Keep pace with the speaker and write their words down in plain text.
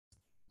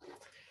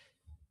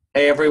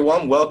Hey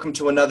everyone, welcome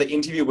to another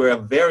interview. We're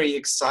very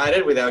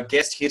excited with our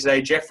guest here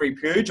today, Jeffrey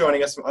Pugh,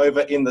 joining us from over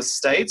in the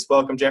States.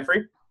 Welcome,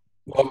 Jeffrey.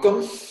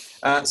 Welcome.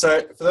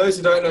 So for those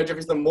who don't know,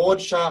 Jeffrey's the Maud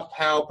Sharp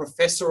Powell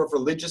Professor of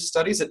Religious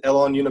Studies at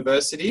Elon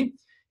University.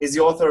 He's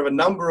the author of a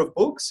number of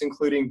books,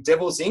 including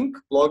Devil's Ink,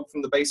 Blog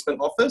from the Basement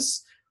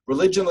Office,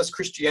 Religionless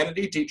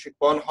Christianity, Dietrich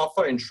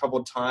Bonhoeffer in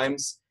Troubled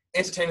Times,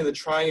 Entertaining the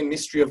Triune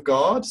Mystery of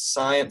God,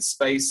 Science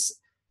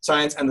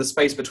and the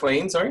Space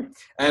Between,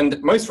 and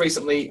most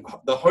recently,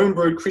 the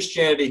Homebrewed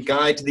Christianity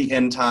Guide to the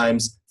End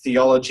Times,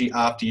 Theology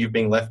After You've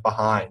Been Left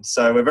Behind.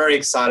 So we're very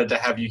excited to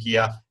have you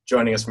here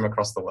joining us from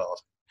across the world.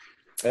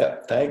 Yeah,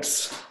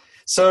 thanks.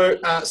 So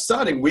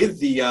starting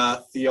with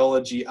the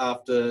Theology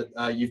After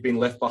You've Been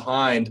Left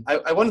Behind,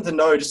 I wanted to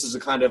know, just as a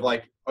kind of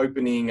like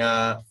opening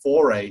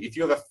foray, if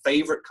you have a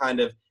favorite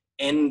kind of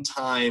end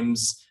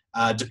times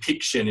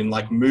depiction in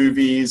like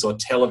movies or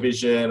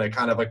television, or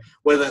kind of like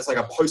whether that's like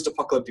a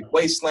post-apocalyptic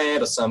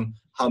wasteland or some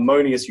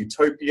harmonious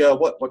utopia.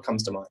 What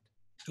comes to mind?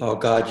 Oh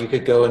God, you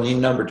could go in any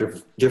number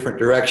of different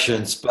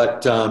directions.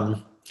 But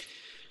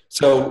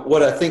so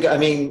what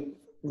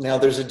now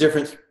there's a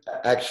difference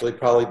actually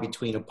probably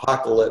between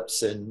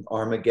apocalypse and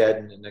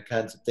Armageddon and the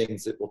kinds of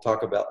things that we'll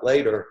talk about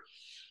later.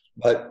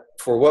 But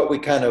for what we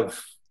kind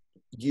of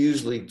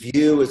usually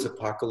view as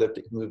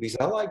apocalyptic movies,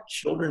 I like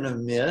Children of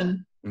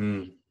Men.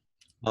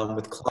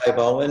 With Clive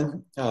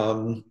Owen.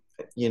 I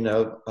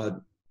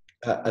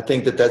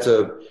think that's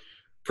a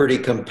pretty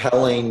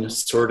compelling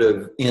sort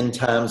of end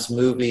times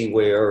movie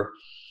where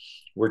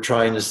we're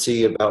trying to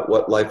see about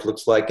what life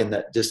looks like in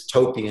that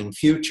dystopian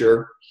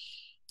future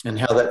and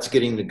how that's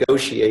getting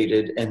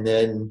negotiated, and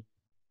then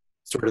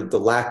sort of the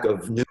lack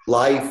of new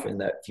life in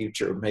that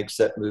future makes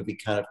that movie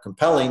kind of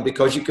compelling,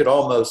 because you could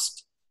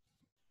almost,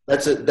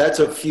 that's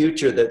a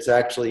future that's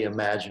actually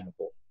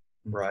imaginable,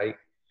 right?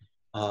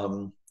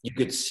 You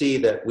could see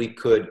that we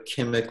could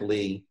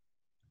chemically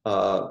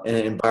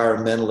and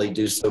environmentally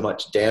do so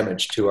much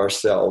damage to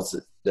ourselves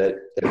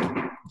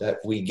that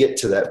we get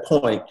to that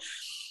point.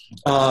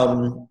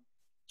 I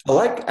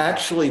like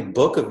actually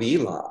Book of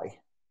Eli.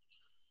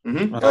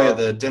 Mm-hmm.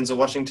 The Denzel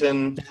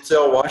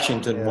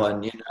Washington.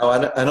 One.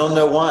 I don't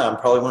know why. I'm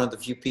probably one of the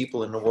few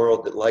people in the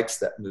world that likes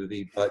that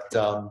movie, but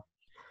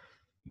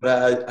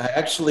I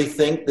actually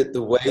think that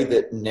the way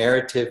that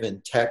narrative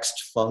and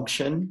text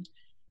function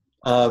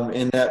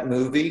in that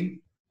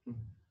movie,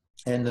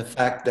 and the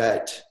fact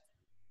that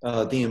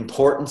the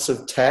importance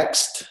of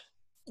text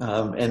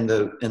and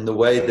the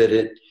way that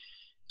it,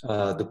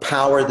 the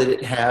power that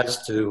it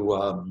has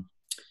to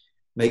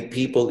make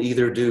people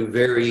either do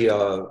very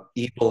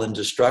evil and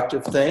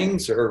destructive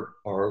things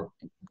or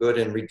good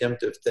and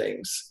redemptive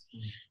things.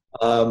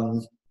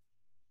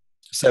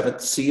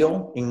 Seventh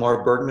Seal,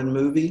 Ingmar Bergman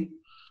movie,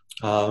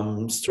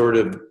 sort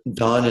of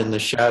done in the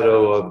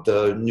shadow of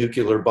the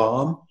nuclear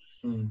bomb.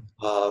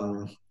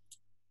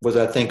 Was,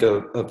 I think,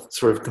 a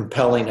sort of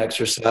compelling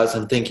exercise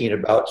in thinking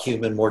about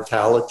human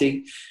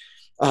mortality.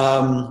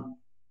 I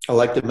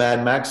like the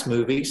Mad Max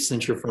movies,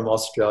 since you're from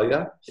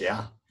Australia.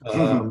 Yeah.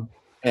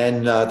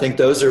 And I think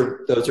those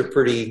are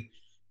pretty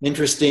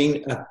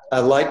interesting. I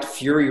liked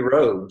Fury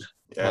Road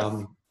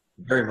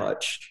very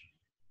much.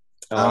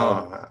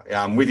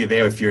 I'm with you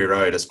there with Fury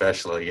Road,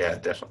 especially. Yeah,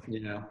 definitely.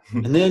 Yeah.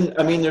 And then,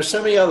 there's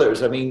so many others.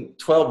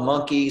 12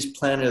 Monkeys,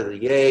 Planet of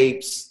the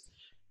Apes,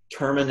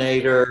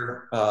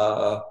 Terminator.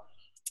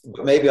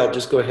 Maybe I'll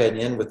just go ahead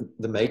and end with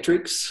The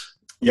Matrix.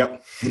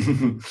 Yep.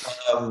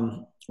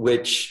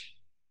 Which,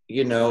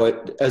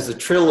 as a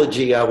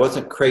trilogy, I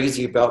wasn't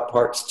crazy about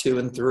parts 2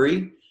 and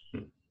 3.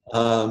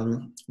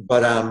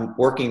 But I'm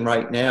working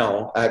right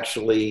now,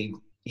 actually,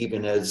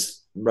 even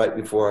as right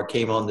before I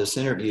came on this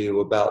interview,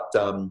 about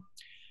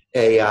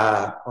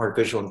AI,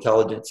 artificial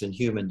intelligence, and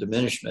human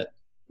diminishment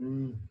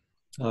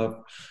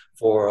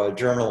for a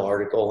journal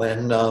article.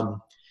 And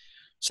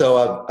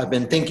so I've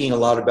been thinking a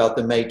lot about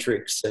The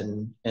Matrix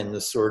and the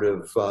sort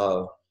of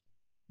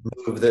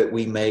move that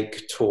we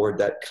make toward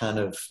that kind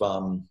of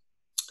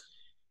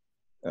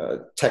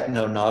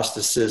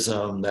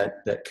techno-Gnosticism,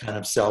 that kind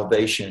of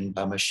salvation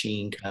by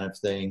machine kind of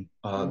thing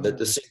that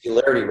the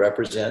singularity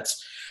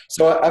represents.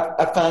 So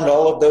I found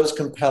all of those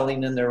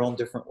compelling in their own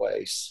different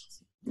ways.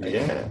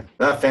 Yeah,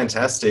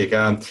 fantastic.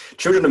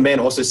 Children of Men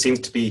also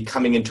seems to be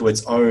coming into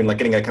its own, like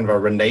getting a kind of a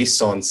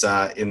renaissance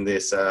in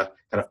this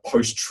kind of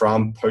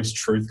post-Trump,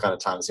 post-truth kind of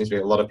time. It seems to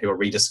be a lot of people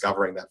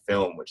rediscovering that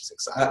film, which is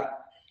exciting.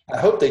 I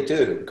hope they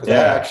do, because I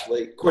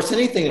actually, of course,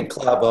 anything that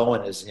Clive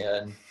Owen is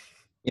in,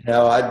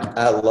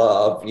 I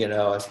love,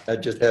 I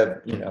just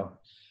have,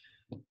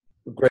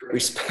 great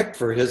respect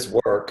for his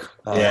work.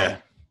 Yeah.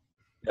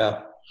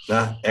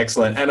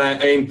 Excellent. And I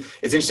mean,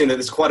 it's interesting that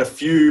there's quite a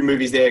few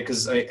movies there,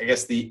 because I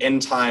guess the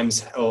end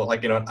times, or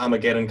like, an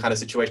Armageddon kind of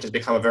situation has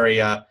become a very,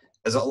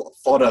 as a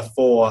fodder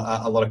for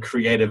a lot of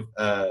creative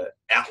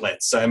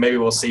outlets. So maybe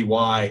we'll see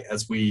why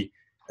as we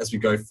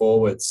go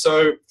forward.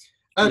 So,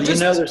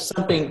 there's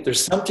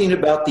something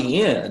about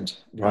the end,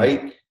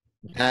 right?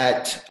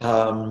 That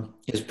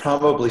is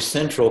probably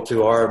central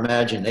to our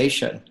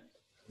imagination.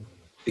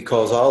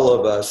 because all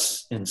of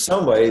us in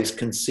some ways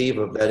conceive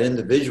of that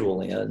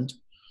individual end.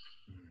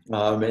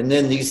 And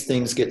then these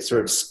things get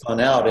sort of spun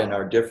out in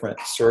our different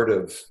sort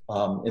of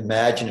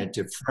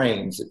imaginative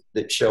frames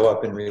that show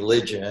up in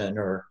religion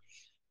or,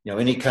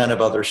 any kind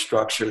of other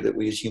structure that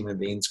we as human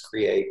beings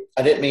create.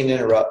 I didn't mean to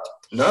interrupt.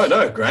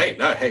 No, great.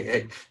 No,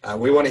 hey,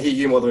 we want to hear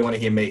you more than we want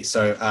to hear me.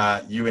 So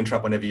you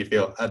interrupt whenever you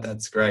feel.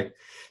 That's great.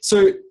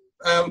 So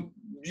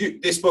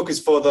this book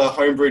is for the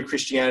Homebrewed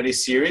Christianity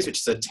series, which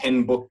is a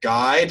 10-book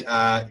guide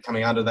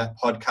coming out of that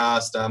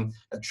podcast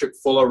that Trip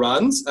Fuller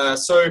runs.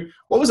 So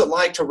what was it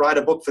like to write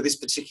a book for this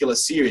particular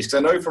series? Because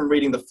I know from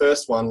reading the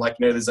first one,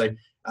 there's a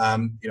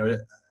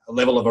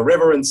level of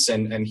irreverence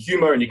and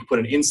humor, and you can put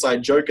an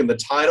inside joke in the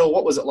title.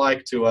 What was it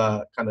like to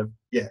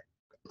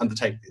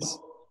undertake this?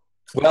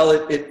 Well,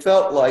 it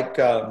felt like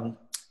I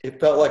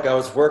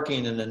was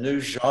working in a new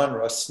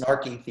genre,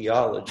 snarky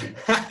theology.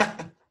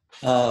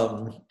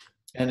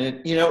 And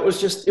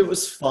it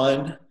was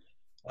fun.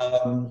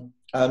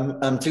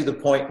 I'm to the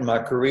point in my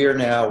career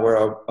now where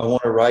I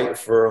want to write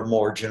for a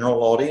more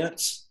general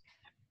audience.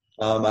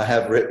 I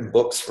have written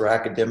books for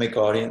academic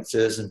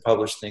audiences and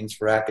published things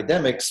for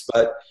academics,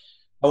 but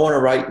I want to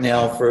write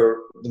now for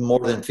the more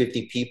than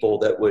 50 people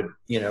that would,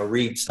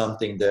 read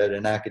something that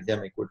an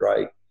academic would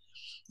write.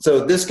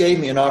 So this gave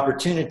me an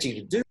opportunity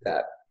to do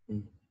that.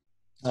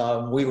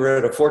 We were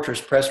at a Fortress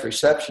Press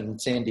reception in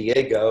San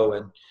Diego,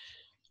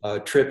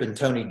 and Tripp and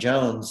Tony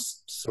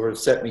Jones sort of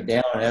set me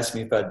down and asked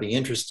me if I'd be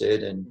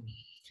interested.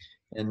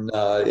 And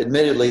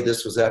admittedly,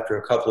 this was after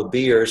a couple of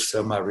beers,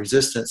 so my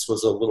resistance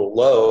was a little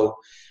low.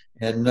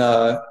 And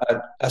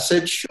I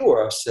said,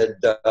 sure. I said,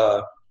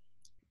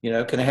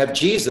 can I have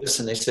Jesus?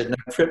 And they said, no,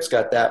 Tripp's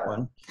got that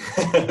one.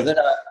 And then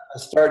I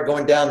started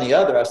going down the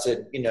other. I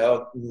said,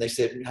 and they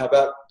said, how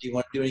about, do you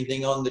want to do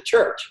anything on the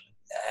church?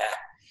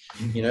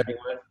 Nah. Do you want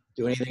to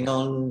do anything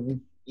on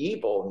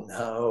evil?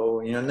 No.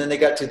 And then they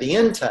got to the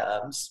end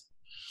times.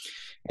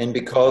 And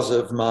because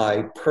of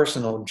my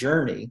personal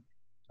journey,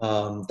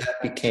 I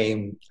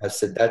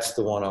said, that's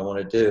the one I want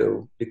to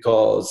do,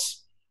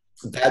 because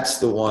that's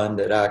the one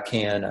that I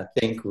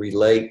think,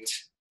 relate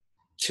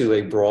to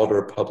a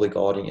broader public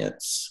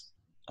audience,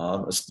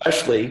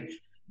 especially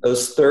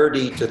those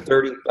 30 to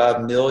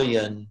 35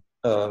 million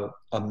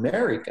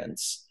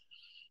Americans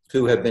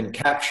who have been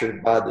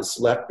captured by this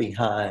left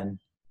behind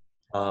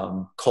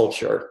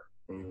culture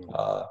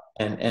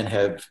and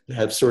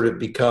have sort of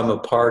become a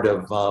part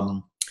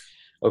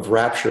of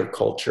rapture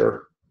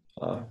culture.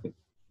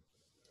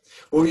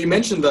 Well, you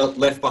mentioned the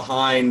Left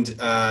Behind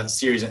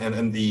series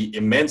and the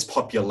immense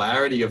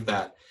popularity of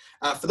that.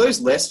 For those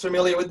less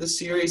familiar with the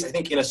series, I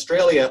think in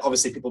Australia,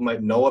 obviously people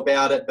might know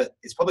about it, but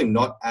it's probably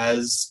not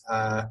as,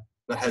 that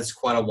has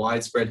quite a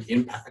widespread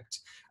impact.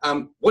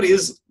 What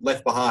is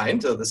Left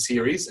Behind, the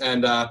series,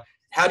 and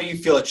how do you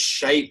feel it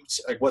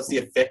shaped, what's the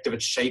effect of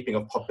its shaping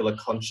of popular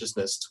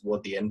consciousness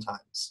toward the end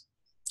times?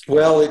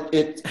 Well,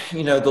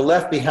 the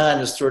Left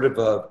Behind is sort of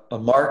a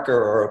marker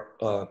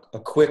or a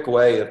quick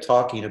way of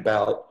talking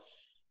about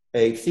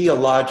a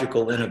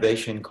theological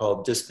innovation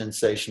called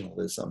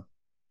dispensationalism.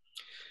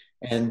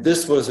 And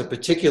this was a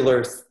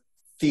particular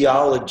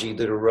theology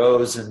that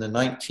arose in the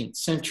 19th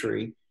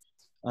century,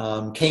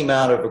 came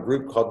out of a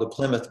group called the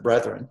Plymouth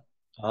Brethren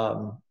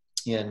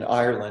in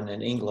Ireland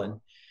and England,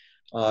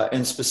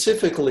 and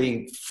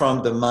specifically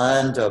from the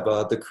mind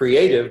of the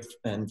creative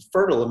and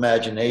fertile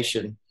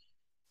imagination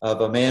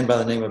of a man by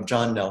the name of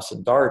John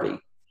Nelson Darby.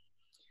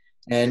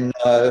 And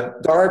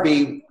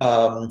Darby,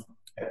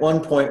 at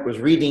one point, was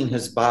reading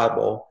his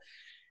Bible,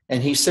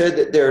 and he said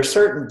that there are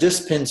certain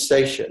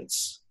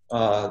dispensations.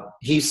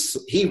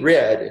 He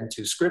read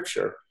into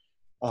Scripture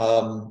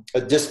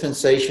a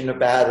dispensation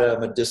of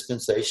Adam, a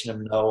dispensation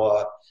of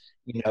Noah,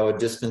 a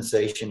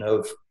dispensation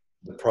of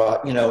the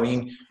prophet.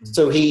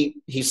 So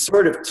he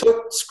sort of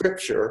took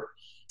Scripture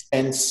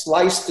and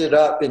sliced it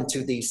up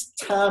into these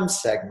time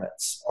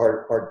segments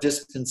or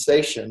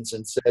dispensations,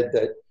 and said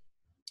that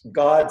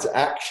God's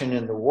action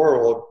in the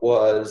world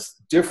was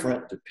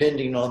different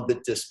depending on the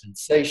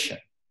dispensation,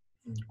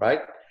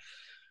 right?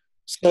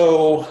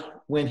 So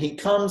when he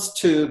comes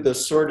to the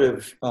sort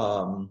of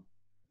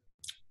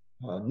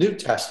New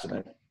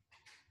Testament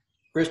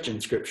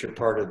Christian scripture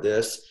part of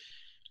this,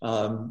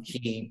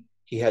 he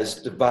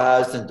has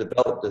devised and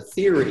developed a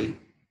theory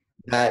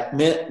that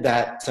meant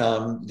that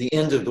the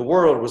end of the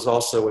world was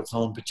also its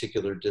own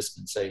particular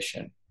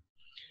dispensation.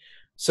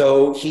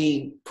 So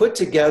he put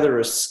together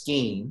a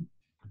scheme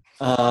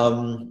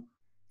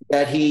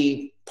that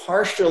he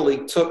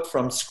partially took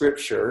from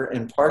Scripture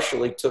and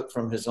partially took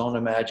from his own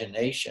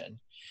imagination.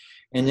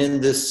 And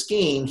in this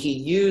scheme, he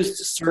used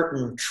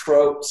certain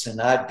tropes and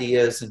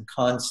ideas and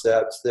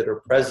concepts that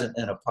are present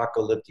in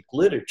apocalyptic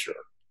literature,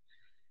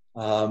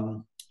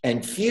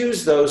 and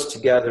fused those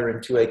together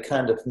into a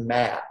kind of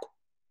map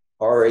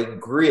or a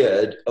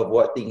grid of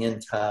what the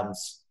end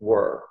times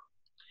were.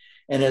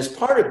 And as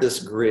part of this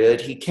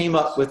grid, he came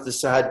up with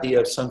this idea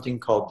of something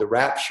called the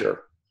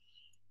rapture,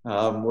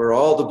 where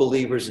all the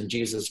believers in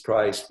Jesus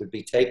Christ would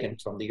be taken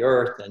from the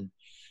earth and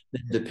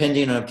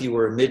depending on if you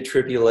were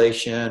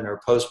mid-tribulation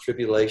or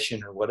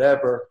post-tribulation or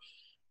whatever,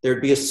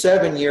 there'd be a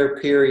 7-year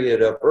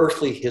period of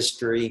earthly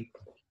history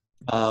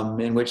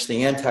in which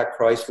the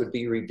Antichrist would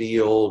be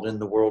revealed and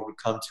the world would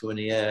come to an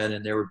end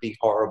and there would be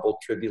horrible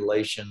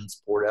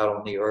tribulations poured out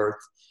on the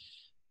earth.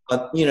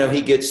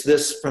 He gets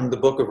this from the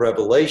book of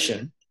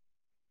Revelation,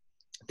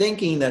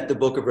 thinking that the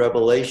book of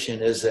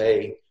Revelation is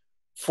a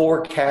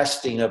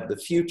forecasting of the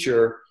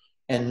future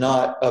and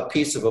not a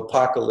piece of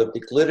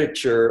apocalyptic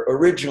literature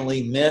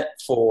originally meant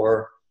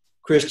for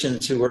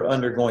Christians who were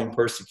undergoing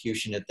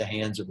persecution at the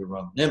hands of the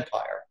Roman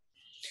Empire.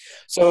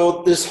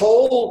 So this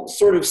whole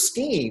sort of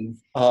scheme,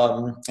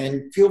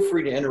 and feel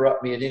free to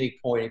interrupt me at any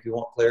point if you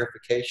want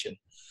clarification,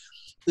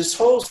 this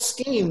whole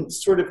scheme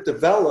sort of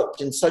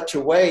developed in such a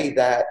way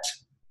that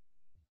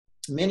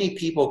many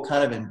people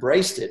kind of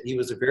embraced it. He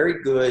was a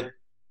very good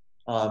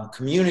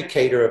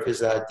communicator of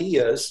his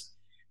ideas.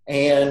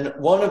 And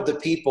one of the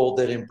people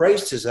that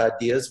embraced his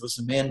ideas was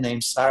a man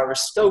named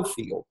Cyrus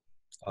Stonefield,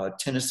 a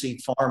Tennessee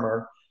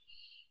farmer,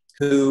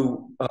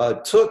 who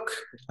took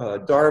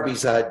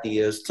Darby's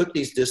ideas, took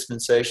these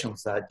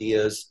dispensationalist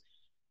ideas,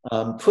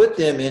 put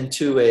them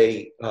into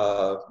a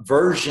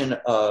version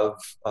of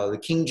the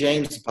King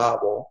James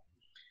Bible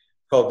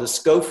called the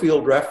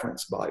Scofield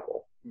Reference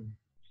Bible.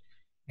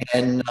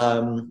 And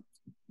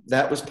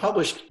that was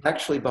published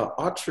actually by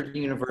Oxford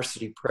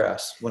University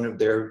Press, one of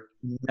their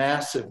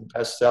massive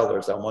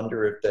bestsellers. I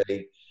wonder if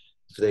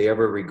they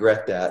ever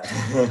regret that.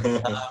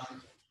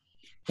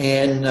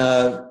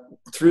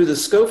 Through the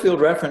Scofield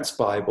Reference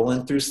Bible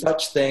and through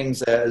such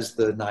things as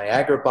the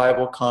Niagara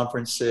Bible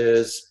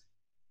Conferences,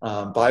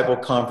 Bible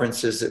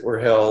conferences that were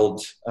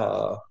held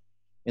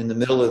in the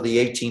middle of the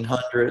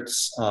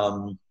 1800s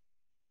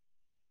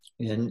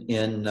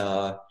in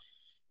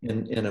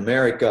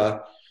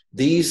America,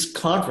 these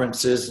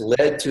conferences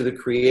led to the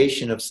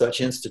creation of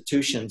such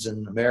institutions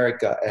in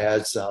America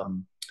as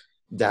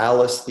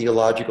Dallas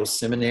Theological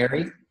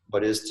Seminary,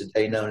 what is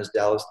today known as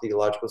Dallas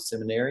Theological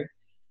Seminary,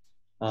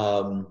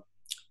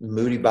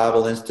 Moody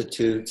Bible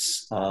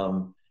Institutes,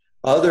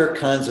 other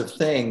kinds of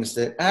things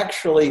that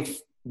actually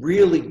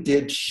really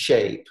did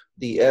shape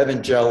the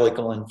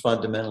evangelical and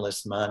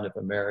fundamentalist mind of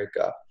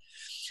America.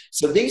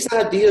 So these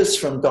ideas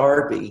from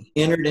Darby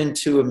entered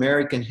into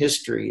American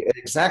history at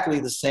exactly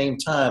the same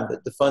time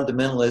that the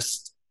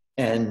fundamentalist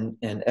and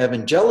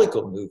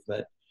evangelical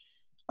movement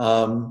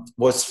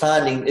was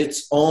finding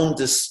its own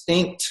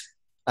distinct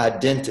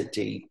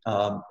identity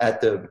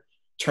at the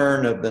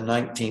turn of the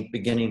 19th,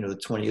 beginning of the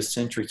 20th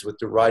centuries with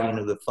the writing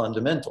of the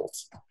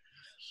fundamentals.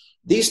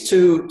 These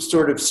two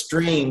sort of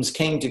streams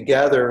came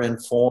together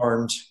and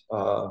formed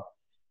a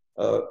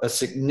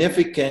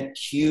significant,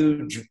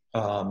 huge,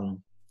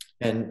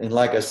 and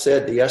like I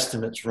said, the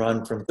estimates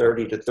run from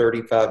 30 to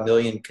 35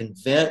 million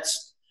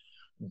convinced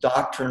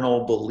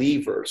doctrinal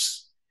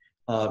believers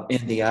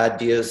in the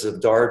ideas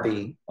of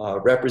Darby,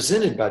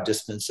 represented by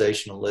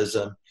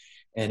dispensationalism,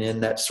 and in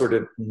that sort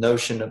of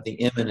notion of the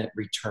imminent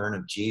return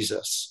of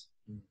Jesus.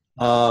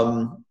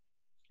 And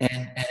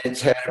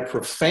it's had a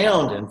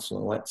profound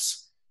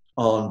influence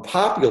on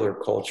popular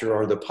culture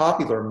or the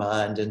popular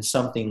mind in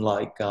something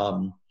like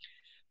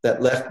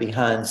that Left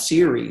Behind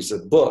series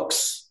of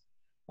books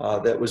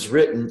that was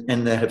written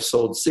and that have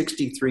sold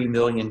 63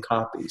 million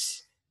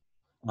copies.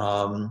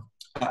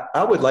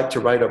 I would like to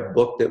write a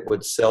book that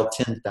would sell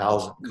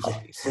 10,000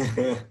 copies.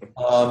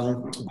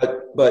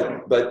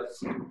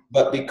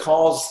 But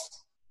because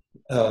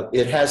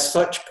it has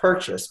such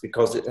purchase,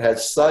 because it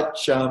has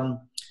such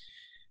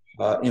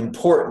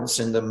importance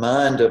in the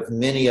mind of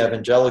many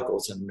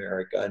evangelicals in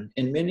America,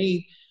 and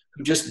many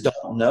who just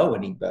don't know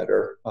any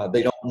better.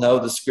 They don't know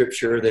the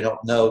scripture. They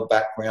don't know the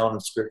background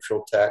of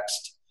scriptural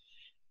text.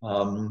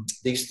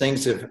 These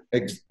things have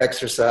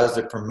exercised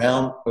a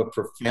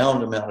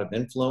profound amount of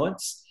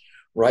influence,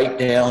 right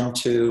down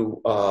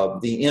to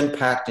the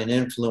impact and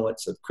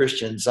influence of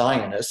Christian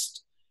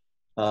Zionists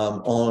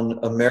on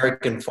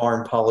American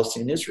foreign policy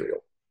in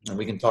Israel. And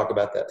we can talk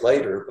about that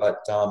later.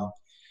 But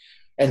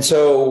and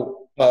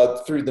so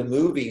through the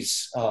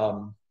movies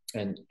and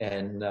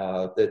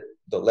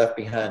the Left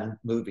Behind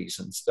movies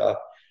and stuff,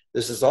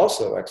 this has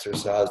also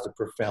exercised a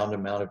profound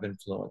amount of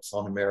influence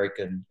on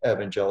American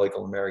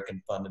evangelical,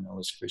 American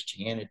fundamentalist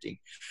Christianity,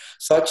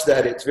 such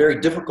that it's very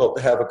difficult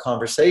to have a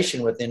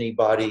conversation with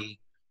anybody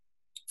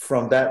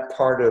from that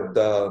part of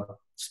the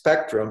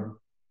spectrum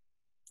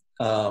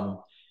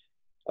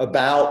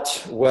about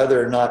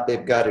whether or not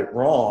they've got it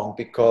wrong,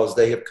 because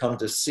they have come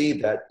to see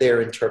that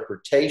their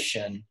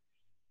interpretation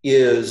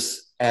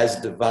is as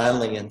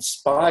divinely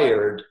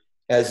inspired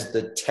as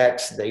the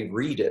text they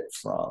read it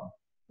from.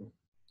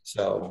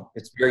 So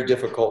it's very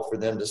difficult for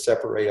them to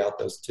separate out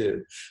those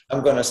two.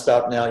 I'm going to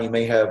stop now. You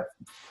may have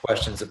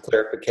questions of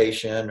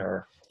clarification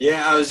or...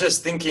 Yeah, I was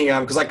just thinking,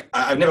 because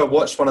I've never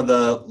watched one of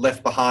the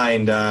Left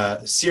Behind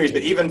series,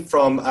 but even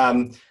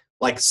from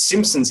like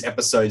Simpsons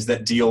episodes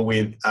that deal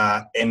with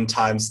end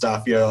time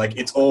stuff,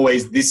 it's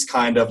always this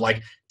kind of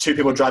like two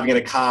people driving in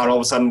a car and all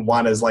of a sudden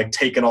one is like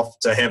taken off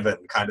to heaven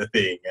kind of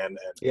thing. And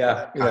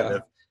yeah. kind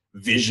of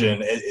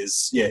vision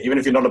is, yeah, even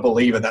if you're not a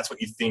believer, that's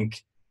what you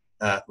think.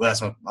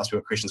 Must be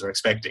what Christians are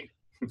expecting.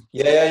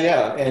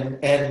 Yeah.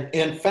 And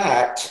in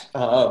fact,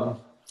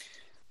 I'm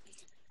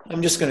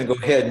just going to go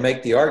ahead and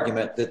make the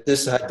argument that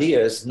this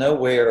idea is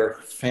nowhere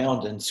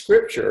found in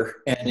Scripture,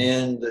 and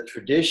in the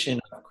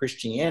tradition of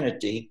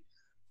Christianity,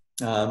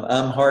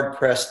 I'm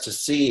hard-pressed to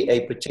see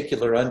a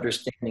particular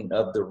understanding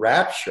of the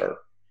rapture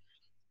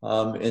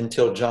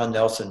until John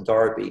Nelson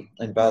Darby.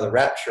 And by the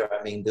rapture,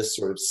 I mean this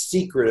sort of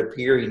secret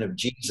appearing of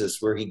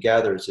Jesus where he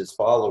gathers his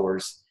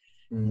followers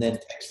and then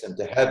takes them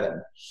to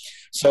heaven.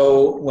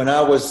 So when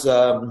I was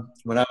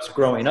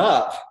growing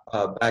up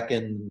back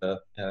in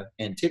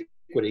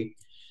antiquity,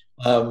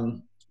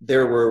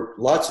 there were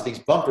lots of these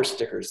bumper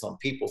stickers on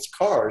people's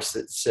cars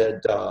that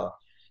said,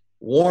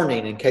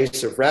 warning, in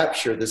case of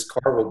rapture, this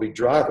car will be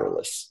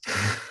driverless.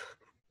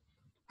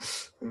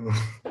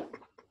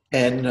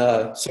 And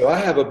so I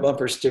have a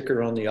bumper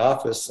sticker on my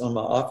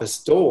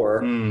office door,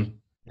 and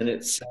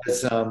it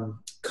says,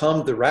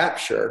 come the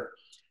rapture,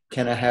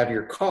 can I have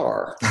your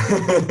car?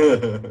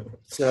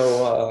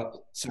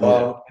 So if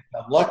I'm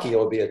lucky,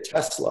 it'll be a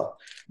Tesla.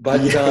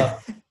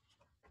 But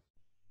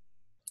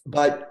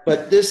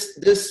but this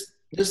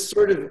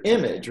sort of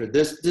image, or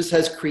this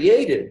has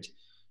created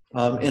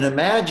an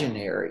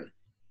imaginary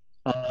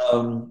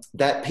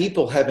that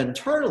people have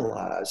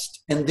internalized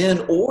and then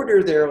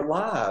order their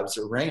lives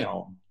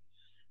around.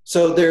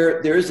 So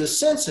there is a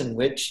sense in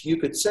which you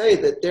could say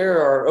that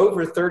there are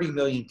over 30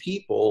 million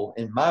people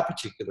in my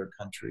particular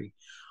country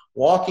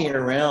walking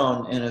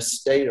around in a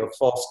state of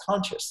false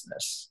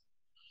consciousness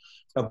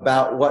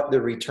about what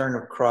the return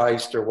of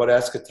Christ or what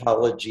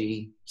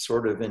eschatology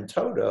sort of in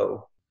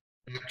toto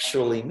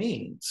actually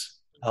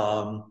means.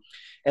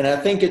 And I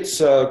think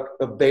it's a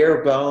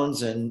bare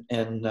bones and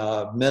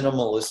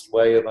minimalist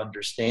way of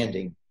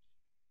understanding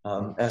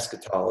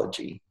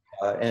eschatology.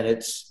 And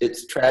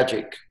it's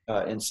tragic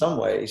in some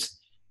ways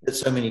that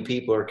so many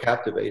people are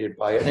captivated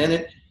by it.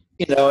 And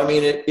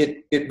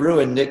it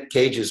ruined Nick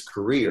Cage's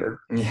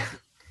career. Yeah.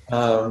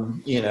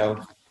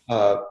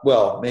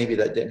 Well, maybe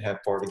that didn't have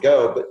far to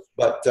go,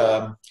 but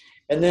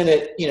and then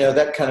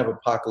that kind of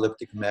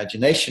apocalyptic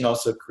imagination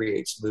also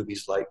creates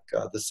movies like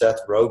the Seth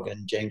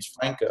Rogen, James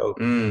Franco.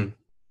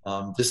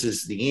 This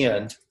is the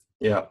end.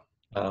 Yeah.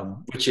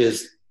 Which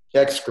is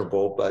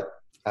execrable, but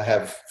I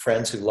have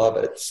friends who love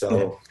it.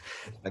 So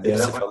I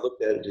guess if I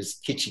looked at it as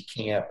kitschy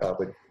camp, I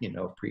would,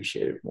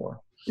 appreciate it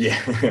more.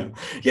 Yeah.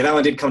 Yeah, that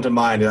one did come to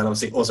mind. And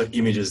obviously also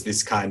images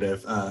this kind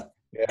of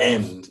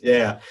end.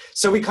 Yeah.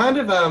 So we kind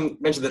of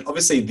mentioned that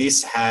obviously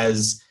this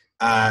has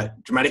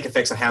dramatic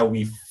effects on how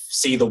we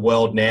see the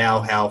world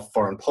now, how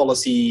foreign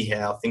policy,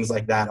 how things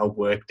like that are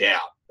worked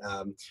out.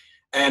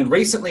 And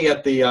recently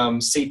at the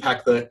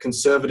CPAC, the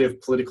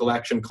Conservative Political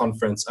Action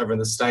Conference over in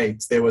the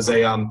States, there was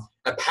a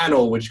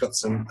panel which got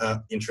some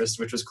interest,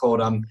 which was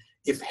called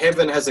If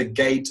Heaven Has a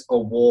Gate, a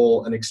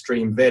Wall, and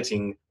Extreme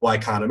Vetting, Why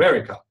Can't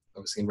America?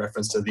 Obviously in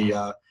reference to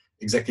the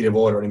executive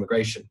order on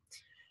immigration.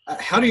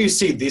 How do you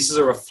see this as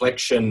a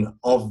reflection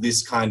of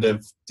this kind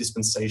of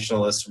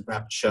dispensationalist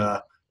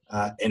rapture,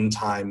 end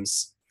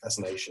times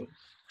fascination?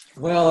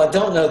 Well, I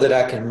don't know that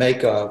I can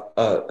make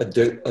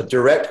a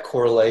direct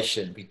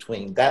correlation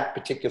between that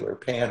particular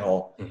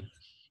panel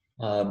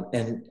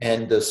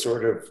and the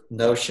sort of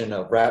notion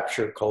of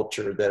rapture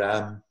culture that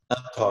I'm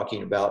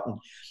talking about. And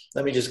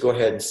let me just go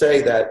ahead and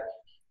say that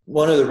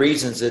one of the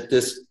reasons that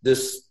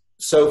this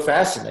so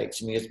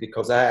fascinates me is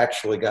because I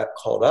actually got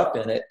caught up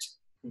in it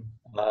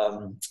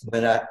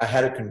when I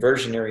had a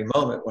conversionary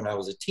moment when I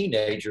was a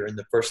teenager, and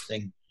the first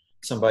thing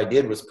somebody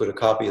did was put a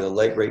copy of The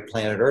Late Great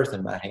Planet Earth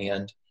in my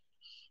hand.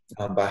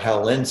 By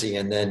Hal Lindsey,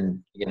 and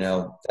then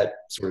that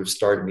sort of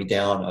started me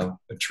down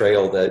a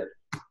trail that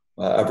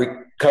I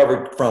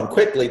recovered from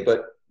quickly,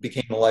 but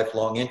became a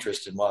lifelong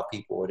interest in why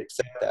people would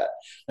accept that.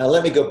 Now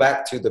let me go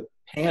back to the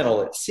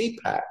panel at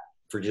CPAC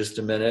for just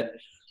a minute.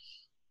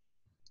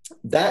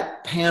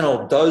 That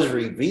panel does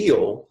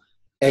reveal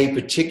a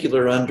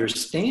particular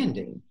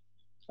understanding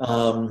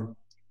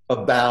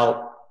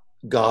about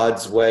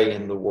God's way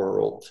in the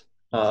world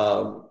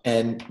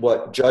and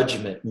what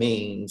judgment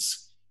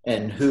means,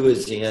 and who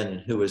is in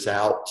and who is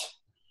out.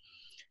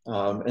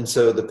 And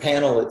so the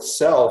panel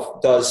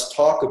itself does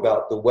talk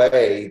about the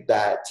way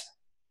that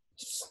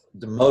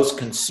the most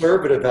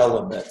conservative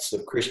elements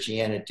of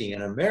Christianity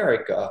in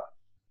America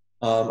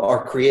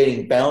are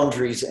creating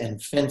boundaries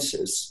and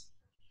fences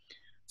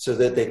so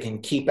that they can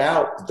keep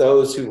out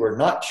those who are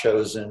not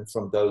chosen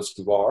from those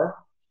who are,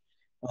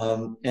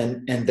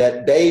 and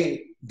that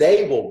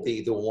they will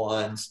be the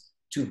ones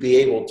to be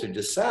able to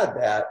decide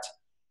that.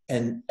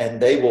 And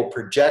they will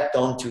project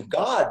onto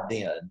God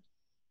then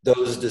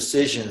those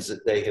decisions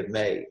that they have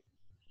made.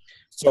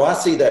 So I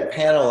see that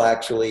panel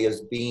actually as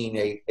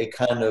being a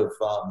kind of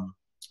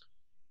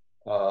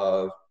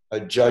a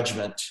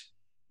judgment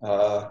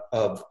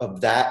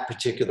of that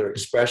particular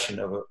expression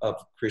of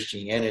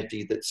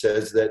Christianity that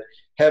says that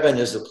heaven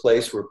is a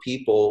place where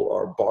people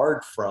are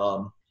barred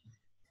from.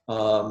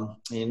 And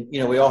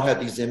we all have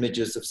these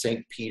images of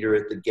St. Peter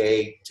at the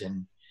gate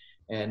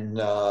and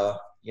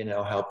you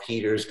know, how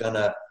Peter's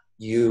gonna,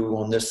 you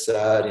on this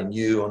side and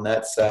you on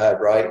that side,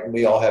 right? And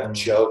we all have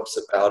jokes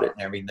about it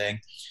and everything.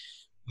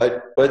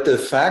 But the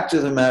fact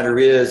of the matter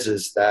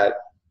is that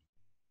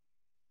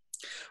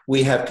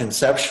we have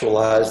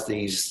conceptualized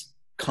these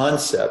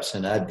concepts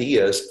and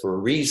ideas for a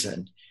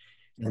reason.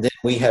 And then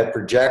we have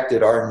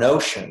projected our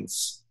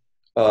notions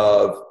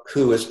of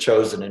who is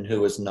chosen and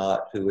who is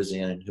not, who is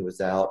in and who is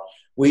out.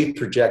 We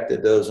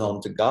projected those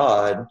onto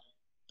God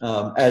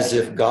as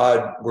if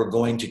God were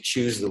going to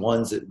choose the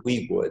ones that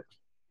we would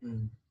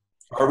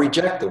or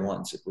reject the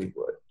ones that we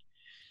would.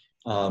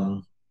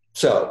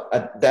 So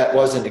that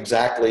wasn't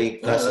exactly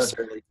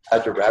necessarily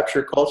tied to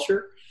rapture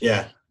culture.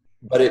 Yeah.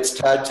 But it's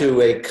tied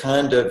to a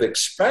kind of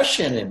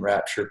expression in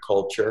rapture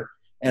culture.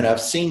 And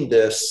I've seen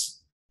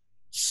this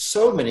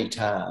so many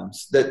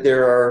times that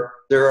there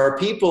are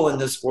people in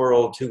this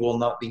world who will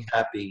not be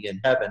happy in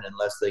heaven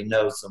unless they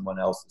know someone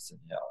else is in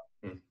hell.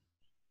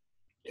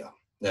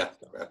 Yeah,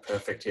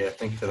 perfect. Yeah,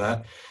 thank you for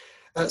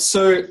that.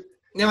 So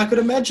now I could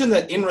imagine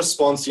that in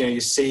response, you know, you're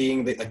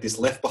seeing this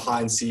Left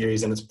Behind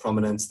series and its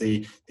prominence,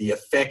 the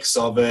effects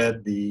of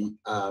it, the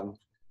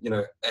you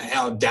know,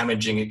 how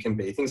damaging it can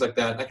be, things like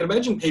that. I can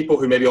imagine people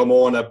who maybe are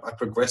more on a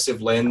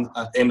progressive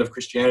end of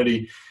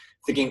Christianity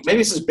thinking, maybe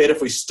this is better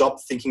if we stop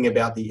thinking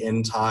about the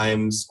end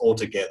times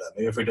altogether.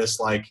 Maybe if we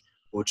just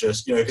we'll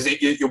just, you know,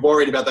 because you're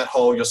worried about that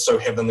whole, you're so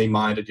heavenly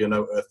minded, you're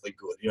no earthly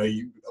good. You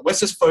know, let's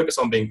just focus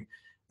on being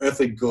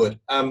earthly good.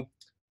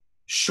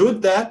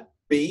 Should that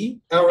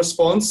be our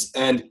response?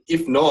 And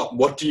if not,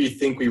 what do you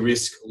think we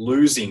risk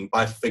losing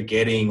by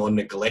forgetting or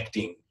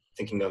neglecting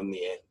thinking of in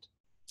the end?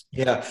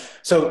 Yeah,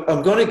 so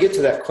I'm going to get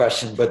to that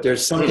question, but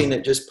there's something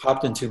that just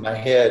popped into my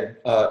head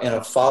in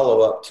a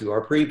follow-up to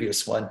our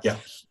previous one. Yeah.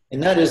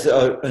 And that is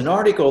an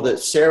article that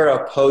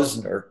Sarah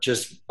Posner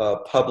just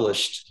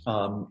published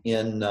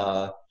in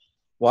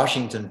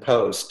Washington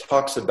Post,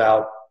 talks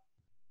about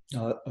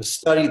a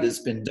study that's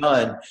been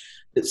done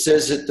that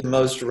says that the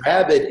most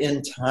rabid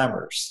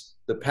end-timers,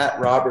 the Pat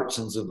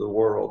Robertsons of the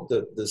world,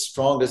 the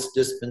strongest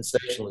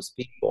dispensationalist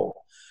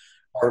people,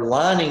 are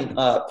lining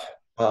up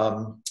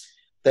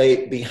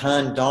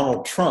behind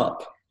Donald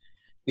Trump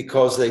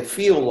because they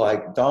feel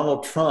like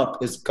Donald Trump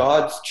is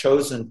God's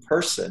chosen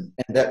person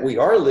and that we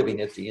are living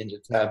at the end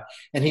of time.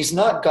 And he's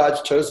not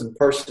God's chosen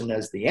person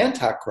as the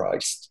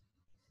Antichrist.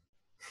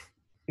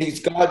 He's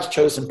God's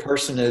chosen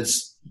person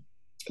as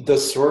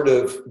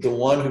the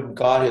one who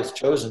God has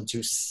chosen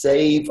to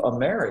save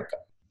America.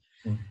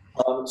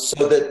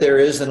 So that there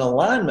is an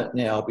alignment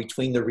now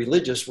between the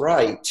religious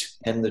right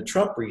and the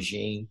Trump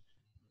regime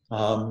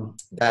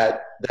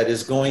that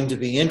is going to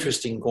be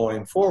interesting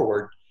going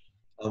forward.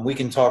 We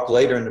can talk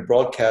later in the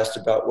broadcast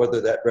about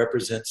whether that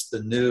represents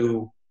the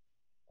new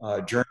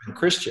German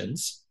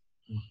Christians,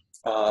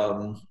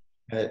 you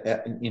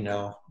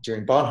know,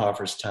 during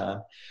Bonhoeffer's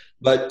time.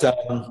 But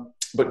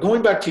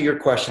going back to your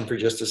question for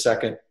just a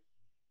second,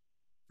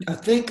 I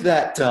think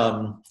that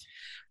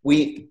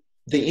the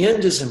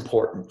end is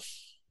important,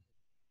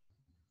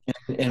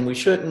 and we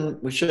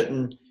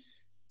shouldn't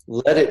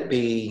let it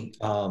be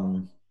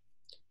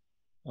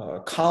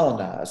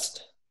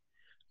colonized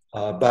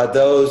by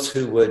those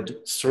who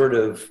would sort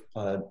of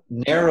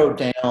narrow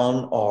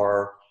down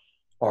or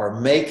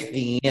make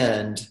the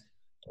end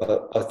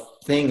a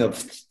thing of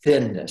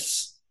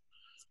thinness.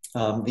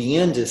 The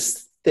end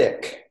is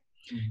thick.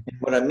 And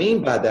what I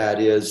mean by that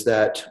is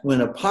that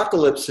when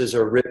apocalypses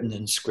are written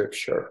in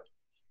Scripture,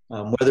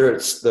 whether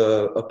it's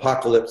the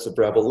apocalypse of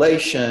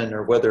Revelation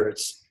or whether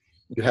it's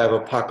you have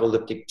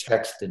apocalyptic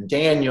text in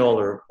Daniel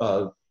or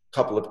a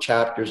couple of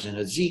chapters in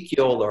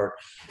Ezekiel, or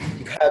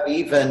you have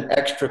even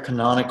extra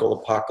canonical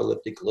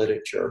apocalyptic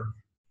literature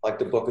like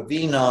the Book of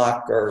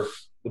Enoch or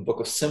the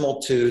Book of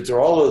Similitudes, or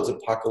all those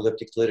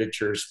apocalyptic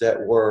literatures that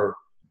were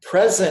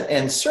present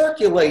and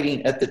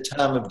circulating at the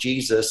time of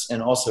Jesus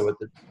and also at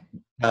the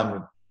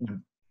time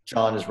when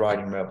John is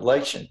writing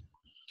Revelation.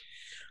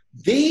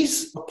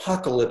 These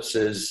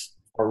apocalypses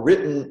are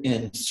written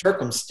in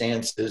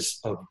circumstances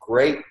of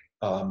great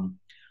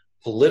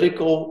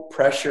political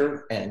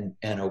pressure and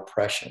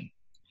oppression.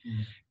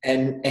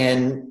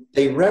 And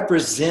they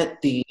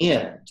represent the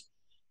end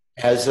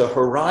as a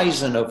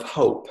horizon of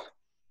hope,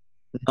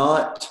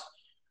 not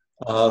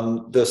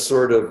the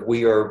sort of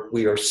we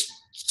are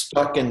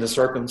stuck in the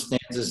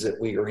circumstances that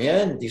we are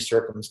in. These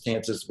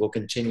circumstances will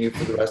continue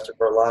for the rest of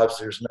our lives.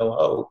 There's no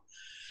hope.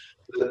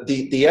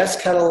 The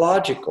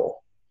eschatological,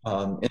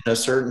 in a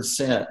certain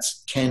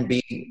sense, can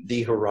be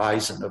the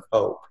horizon of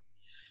hope.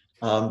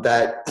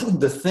 That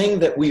the thing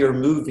that we are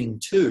moving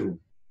to,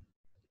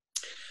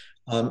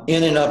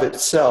 in and of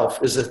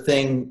itself, is a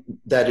thing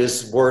that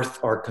is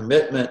worth our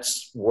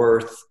commitments,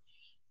 worth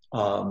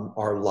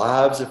our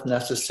lives if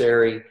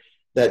necessary,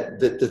 that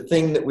the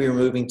thing that we are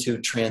moving to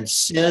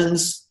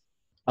transcends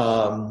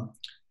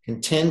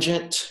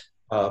contingent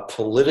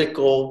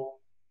political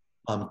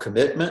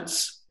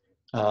commitments,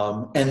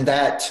 and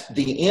that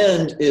the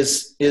end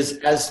is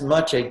as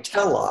much a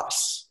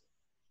telos,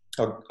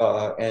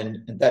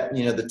 and that,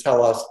 you know, the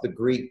telos, the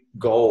Greek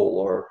goal,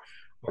 or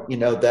you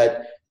know,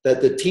 that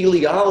that the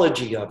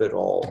teleology of it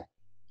all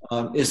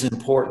is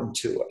important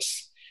to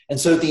us. And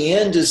so the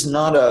end is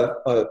not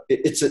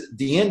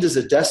the end is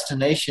a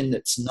destination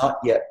that's not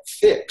yet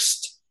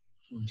fixed.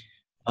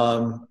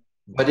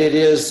 But it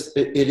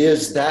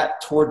is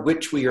that toward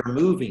which we are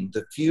moving.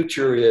 The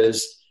future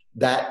is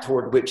that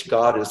toward which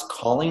God is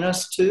calling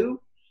us to,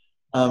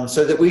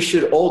 so that we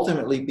should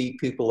ultimately be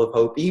people of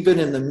hope, even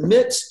in the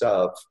midst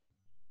of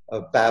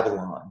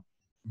Babylon.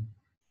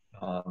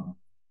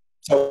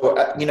 So,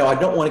 I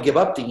don't want to give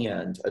up the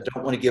end. I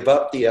don't want to give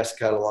up the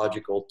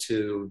eschatological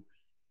to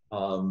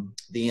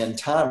the end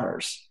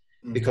timers,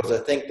 because I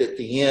think that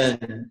the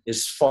end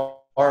is far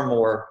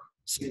more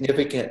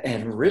significant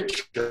and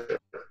richer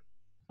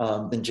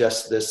than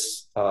just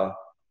this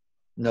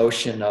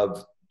notion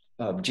of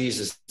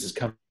Jesus is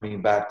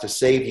coming back to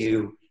save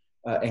you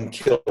and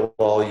kill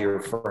all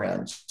your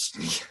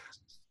friends.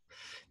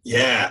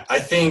 Yeah, I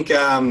think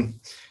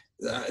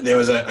there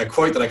was a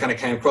quote that I kind of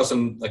came across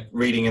and like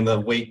reading in the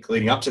week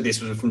leading up to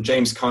this, was from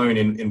James Cone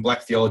in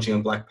Black Theology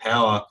and Black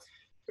Power.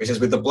 He says,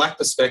 with the black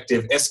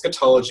perspective,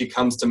 eschatology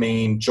comes to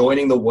mean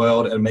joining the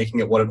world and making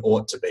it what it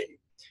ought to be.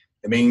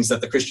 It means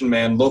that the Christian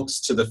man looks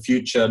to the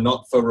future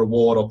not for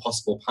reward or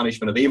possible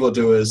punishment of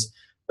evildoers,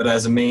 but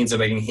as a means of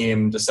making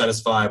him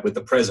dissatisfied with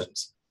the present.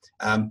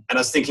 And I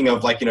was thinking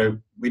of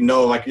we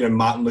know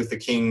Martin Luther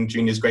King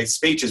Jr.'s great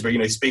speeches where,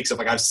 he speaks of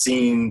I've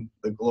seen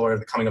the glory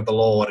of the coming of the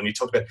Lord. And he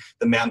talked about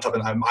the mountaintop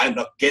and I might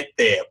not get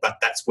there, but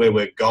that's where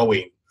we're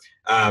going.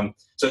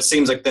 So it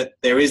seems like that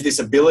there is this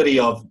ability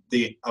of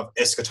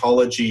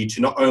eschatology to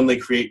not only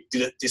create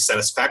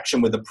dissatisfaction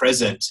with the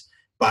present,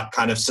 but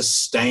kind of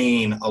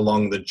sustain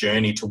along the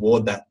journey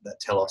toward that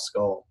telos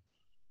goal.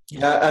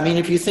 Yeah, I mean,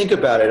 if you think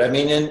about it, I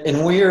mean,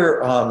 and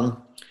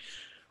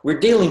we're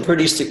dealing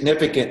pretty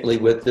significantly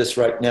with this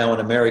right now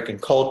in American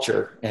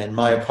culture. And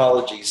my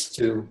apologies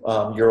to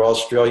your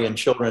Australian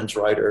children's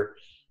writer.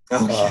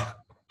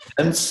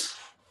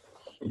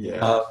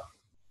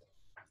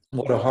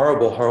 What a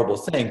horrible, horrible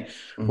thing.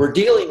 We're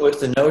dealing with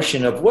the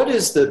notion of what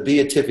is the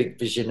beatific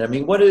vision? I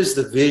mean, what is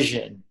the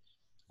vision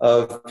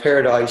of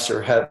paradise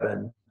or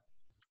heaven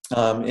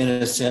in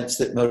a sense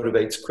that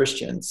motivates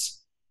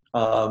Christians?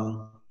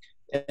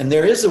 And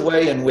there is a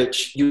way in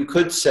which you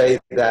could say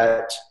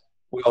that,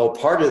 well,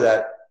 part of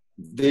that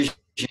vision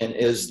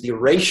is the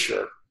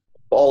erasure of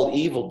all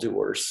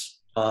evildoers,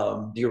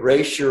 the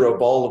erasure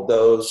of all of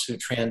those who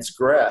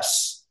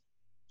transgress.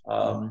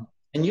 And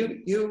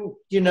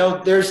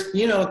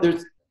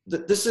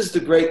this is the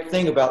great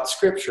thing about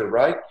Scripture,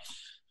 right?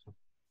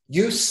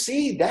 You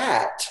see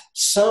that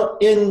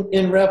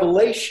in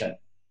Revelation.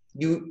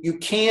 You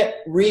can't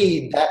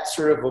read that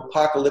sort of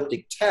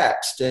apocalyptic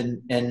text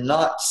and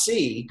not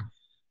see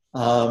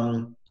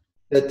that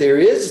there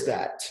is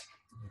that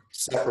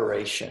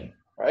separation,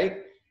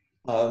 right?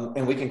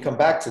 And we can come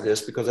back to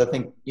this because I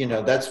think,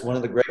 that's one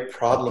of the great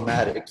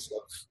problematics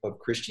of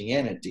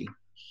Christianity.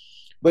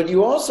 But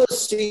you also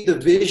see the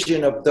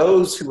vision of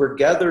those who are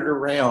gathered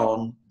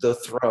around the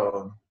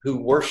throne who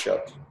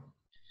worship.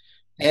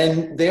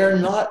 And they're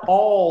not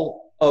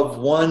all of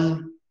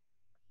one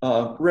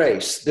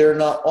race. They're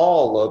not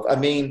all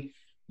of,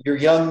 your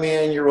young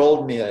men, your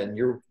old men,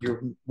 your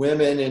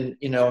women, and,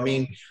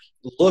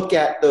 look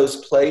at those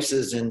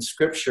places in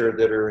Scripture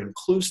that are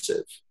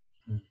inclusive.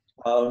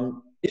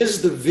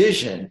 Is the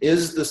vision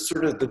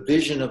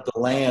of the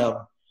Lamb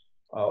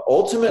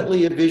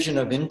ultimately a vision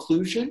of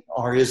inclusion,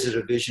 or is it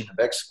a vision of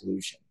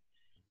exclusion?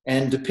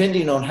 And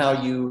depending on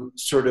how you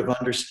sort of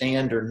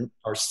understand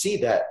or see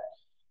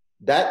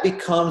that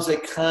becomes a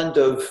kind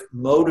of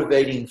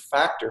motivating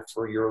factor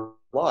for your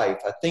life.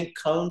 I think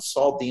Cone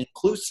saw the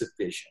inclusive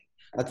vision.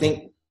 I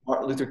think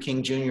Martin Luther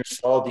King Jr.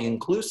 saw the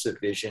inclusive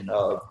vision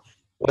of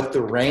what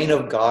the reign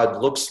of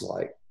God looks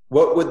like.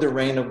 What would the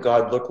reign of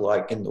God look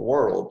like in the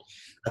world?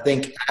 I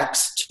think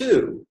Acts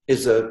 2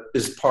 is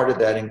part of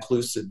that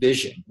inclusive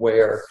vision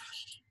where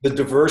the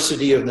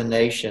diversity of the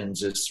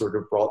nations is sort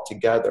of brought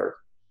together.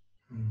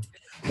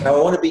 Now,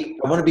 I want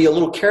to be a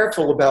little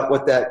careful about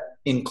what that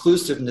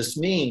inclusiveness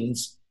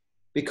means,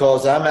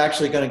 because I'm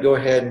actually going to go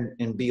ahead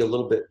and be a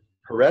little bit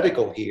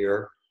heretical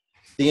here.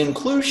 The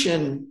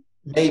inclusion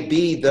may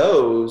be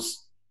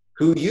those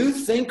who you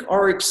think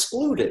are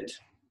excluded.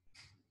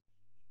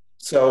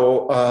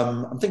 So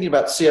I'm thinking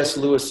about C.S.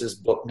 Lewis's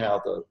book now,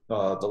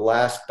 The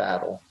Last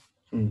Battle.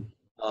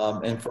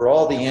 And for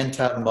all the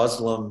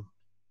anti-Muslim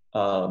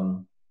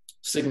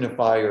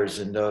signifiers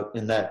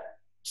in that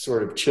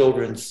sort of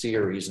children's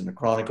series and the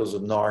Chronicles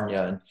of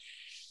Narnia,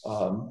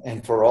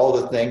 and for all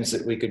the things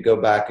that we could go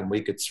back and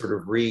we could sort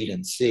of read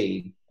and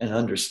see and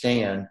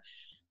understand,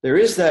 there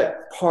is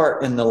that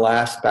part in The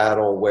Last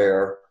Battle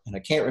where, and I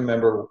can't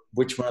remember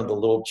which one of the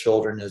little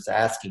children is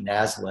asking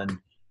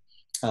Aslan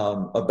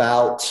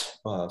about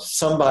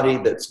somebody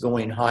that's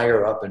going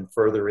higher up and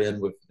further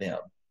in with them.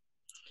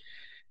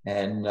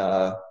 And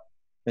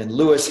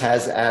Lewis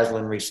has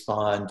Aslan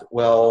respond,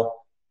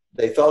 well,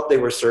 they thought they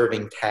were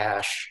serving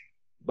Tash,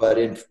 but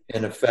in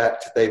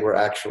effect, they were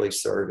actually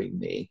serving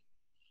me.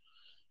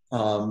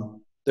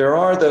 there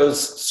are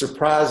those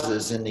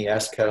surprises in the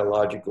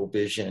eschatological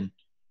vision,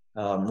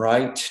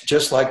 right?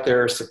 Just like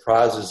there are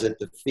surprises at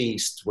the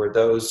feast where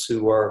those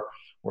who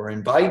were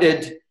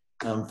invited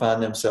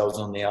find themselves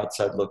on the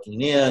outside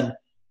looking in,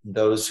 and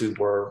those who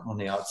were on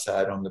the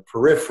outside on the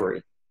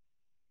periphery,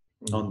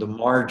 on the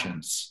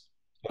margins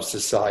of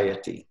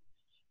society,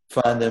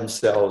 find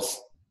themselves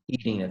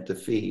eating at the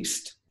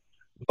feast.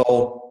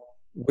 Well,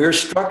 we're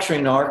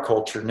structuring our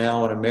culture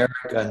now in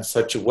America in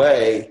such a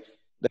way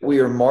that we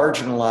are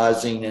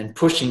marginalizing and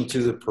pushing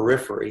to the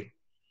periphery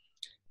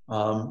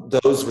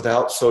those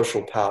without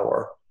social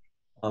power,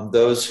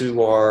 those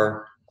who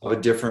are of a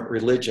different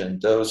religion,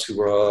 those who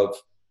are of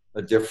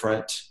a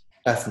different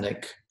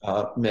ethnic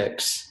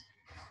mix.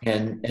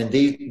 And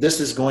this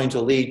is going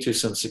to lead to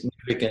some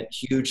significant,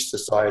 huge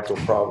societal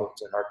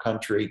problems in our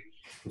country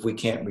if we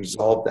can't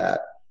resolve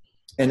that.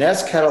 An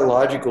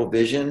eschatological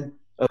vision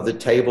of the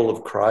table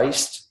of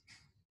Christ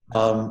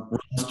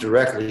runs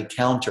directly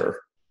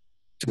counter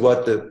to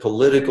what the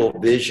political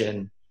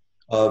vision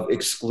of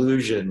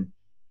exclusion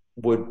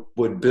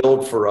would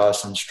build for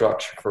us and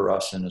structure for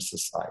us in a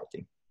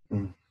society.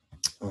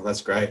 Well,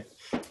 that's great.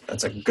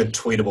 That's a good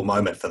tweetable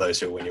moment for those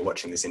who, when you're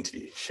watching this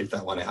interview, shoot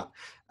that one out.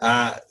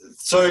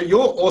 So you're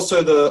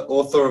also the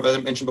author of, as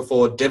I mentioned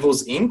before,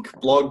 Devil's Ink,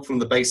 blog from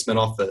the basement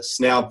office.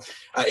 Now,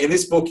 in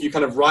this book, you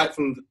kind of write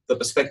from the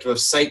perspective of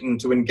Satan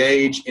to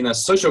engage in a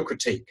social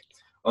critique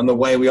on the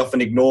way we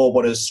often ignore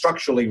what is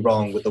structurally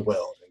wrong with the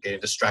world and getting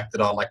distracted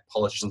on like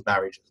politicians'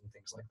 marriages and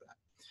things like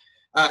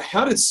that.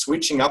 How did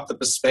switching up the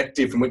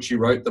perspective from which you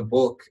wrote the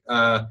book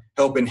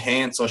help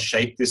enhance or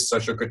shape this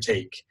social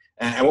critique?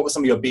 And what were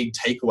some of your big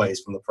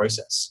takeaways from the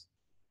process?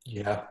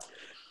 Yeah.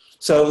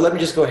 So let me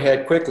just go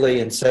ahead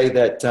quickly and say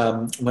that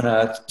when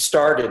I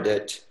started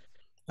it,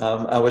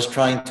 I was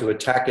trying to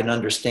attack an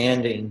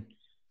understanding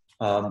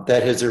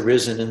that has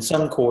arisen in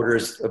some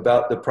quarters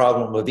about the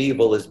problem of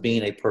evil as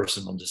being a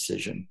personal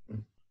decision.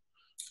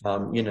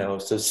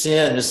 So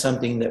sin is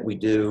something that we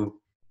do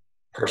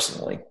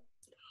personally.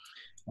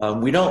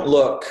 We don't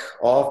look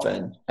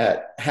often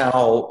at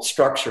how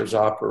structures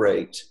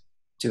operate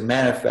to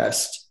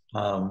manifest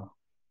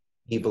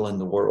evil in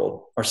the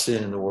world or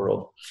sin in the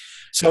world.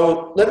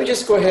 So let me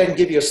just go ahead and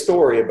give you a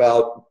story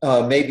about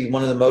maybe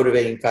one of the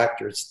motivating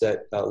factors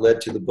that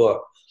led to the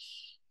book.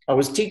 I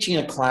was teaching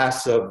a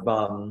class of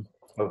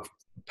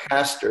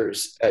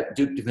pastors at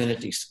Duke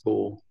Divinity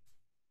School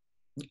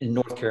in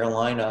North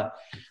Carolina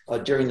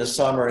during the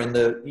summer, and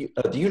the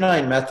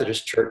United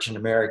Methodist Church in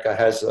America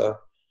has a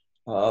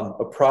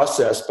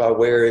process by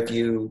where if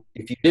you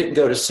didn't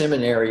go to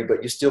seminary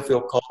but you still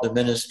feel called to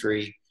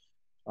ministry,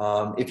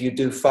 if you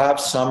do 5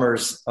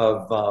 summers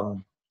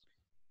of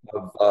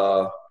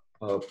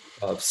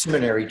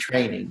seminary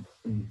training,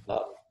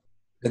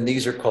 and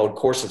these are called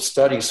course of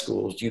study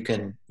schools, you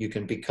can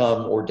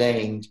become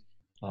ordained,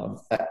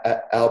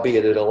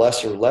 albeit at a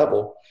lesser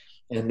level,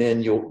 and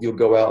then you'll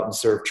go out and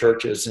serve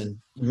churches. And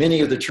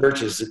many of the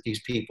churches that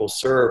these people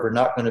serve are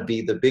not going to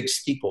be the big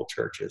steeple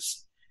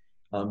churches.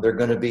 They're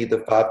going to be the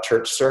 5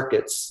 church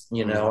circuits,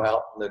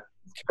 out in the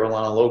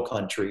Carolina Low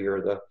Country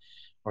or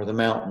the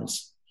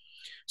mountains.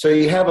 So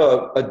you have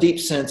a deep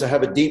sense. I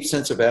have a deep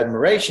sense of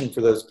admiration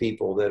for those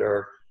people that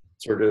are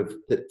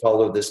that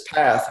follow this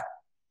path.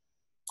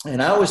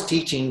 And I was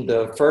teaching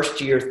the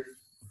first year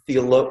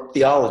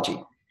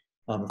theology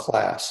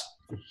class.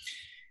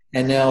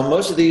 And now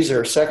most of these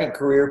are second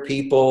career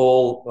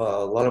people.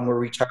 A lot of them were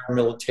retired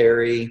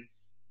military.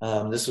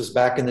 This was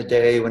back in the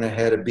day when I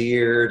had a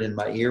beard and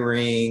my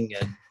earring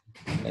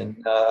and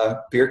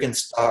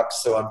Birkenstocks.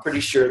 So I'm pretty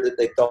sure that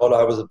they thought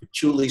I was a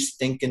patchouli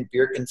stinking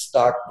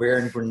Birkenstock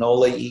wearing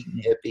granola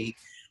eating hippie.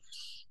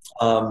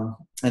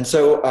 And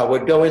so I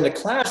would go into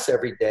class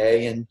every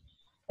day, and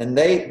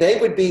they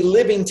would be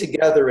living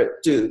together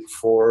at Duke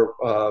for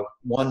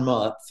 1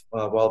 month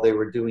while they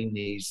were doing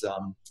these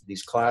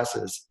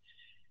classes.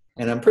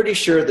 And I'm pretty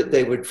sure that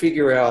they would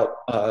figure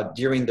out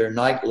during their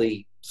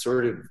nightly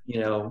sort of,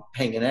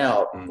 hanging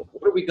out,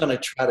 what are we going to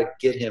try to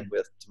get him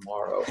with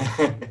tomorrow?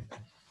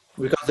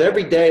 Because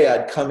every day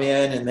I'd come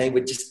in and they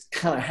would just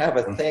kind of have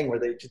a thing where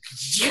they just,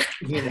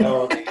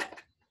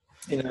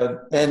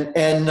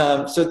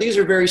 so these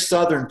are very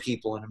Southern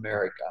people in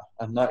America.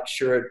 I'm not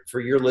sure,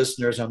 for your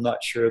listeners, I'm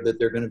not sure that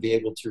they're going to be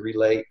able to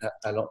relate.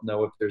 I don't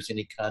know if there's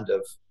any kind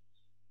of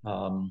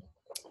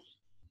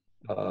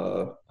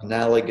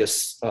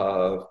analogous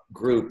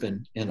group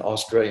in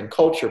Australian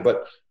culture,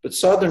 but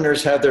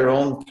Southerners have their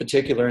own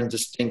particular and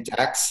distinct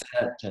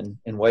accent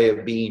and way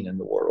of being in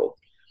the world,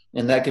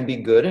 and that can be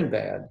good and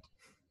bad.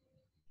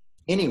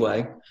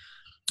 Anyway,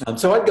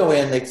 so I'd go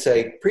in, they'd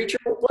say, "Preacher,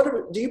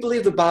 do you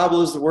believe the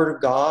Bible is the Word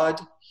of God?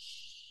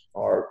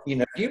 Or,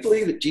 do you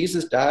believe that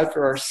Jesus died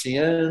for our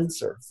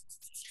sins?"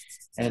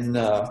 And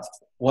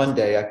one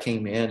day I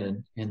came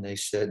in and they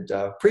said,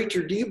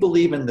 "Preacher, do you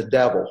believe in the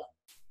devil?"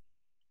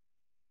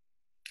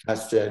 I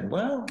said,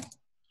 "Well,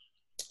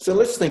 so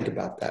let's think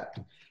about that."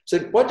 I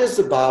said, "What does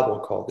the Bible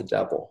call the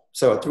devil?"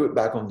 So I threw it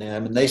back on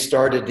them, and they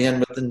started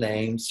in with the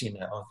names,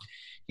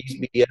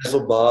 he's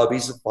Beelzebub,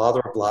 he's the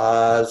father of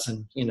lies,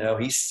 and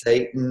he's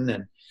Satan,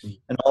 and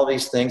all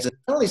these things. And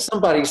finally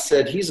somebody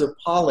said he's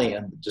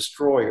Apollyon, the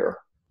destroyer.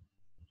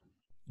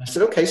 I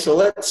said, okay, so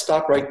let's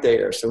stop right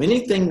there. So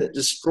anything that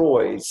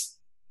destroys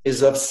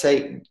is of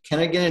Satan. Can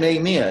I get an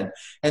amen?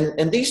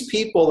 And these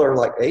people are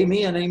like,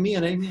 amen,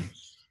 amen, amen.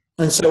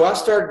 And so I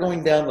started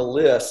going down the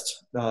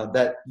list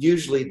that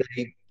usually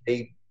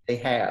they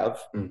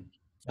have,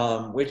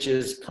 which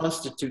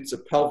constitutes a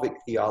pelvic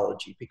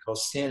theology,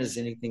 because sin is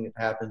anything that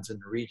happens in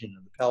the region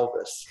of the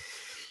pelvis.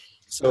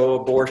 So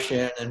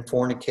abortion and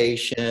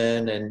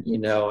fornication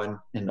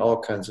and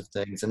all kinds of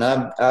things. And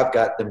I've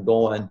got them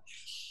going.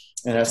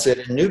 And I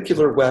said,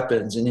 nuclear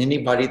weapons and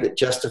anybody that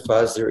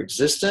justifies their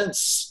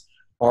existence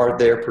or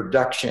their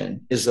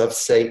production is of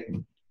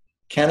Satan.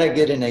 Can I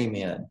get an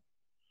amen?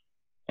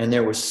 And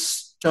there was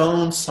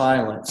stone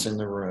silence in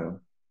the room.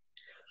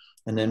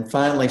 And then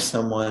finally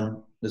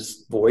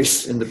this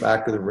voice in the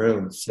back of the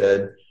room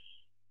said,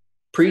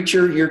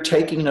 preacher, you're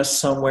taking us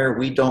somewhere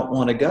we don't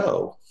want to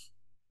go.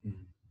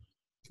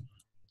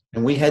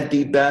 And we had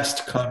the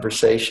best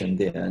conversation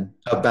then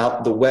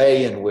about the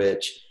way in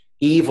which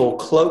evil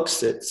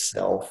cloaks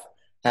itself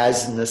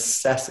as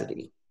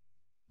necessity.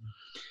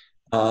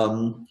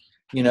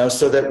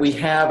 So that we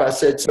have, I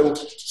said, so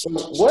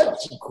what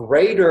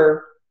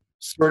greater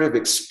sort of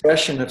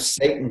expression of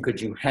Satan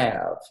could you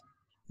have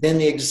than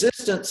the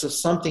existence of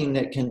something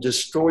that can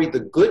destroy the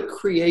good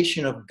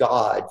creation of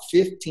God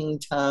 15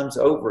 times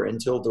over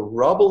until the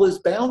rubble is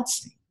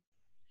bouncing?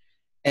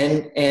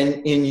 And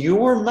in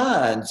your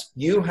minds,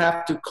 you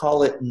have to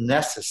call it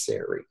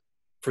necessary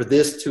for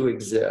this to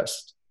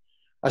exist.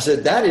 I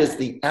said, that is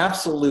the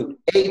absolute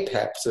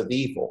apex of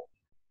evil.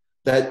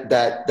 That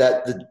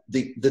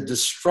the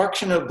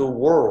destruction of the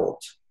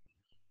world,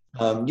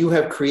 you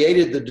have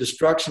created the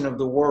destruction of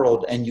the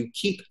world, and you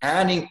keep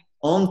adding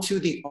onto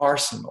the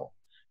arsenal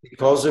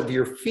because of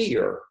your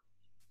fear,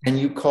 and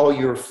you call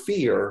your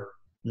fear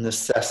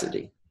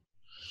necessity.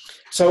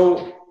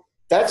 So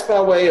that's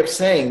by way of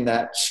saying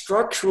that,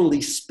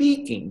 structurally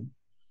speaking,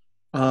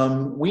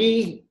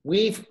 we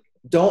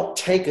don't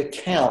take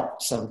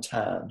account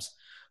sometimes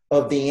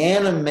of the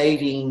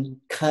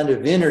animating kind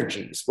of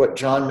energies, what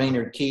John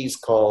Maynard Keynes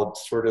called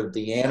sort of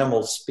the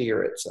animal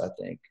spirits, I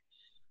think.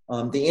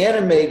 The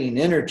animating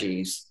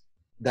energies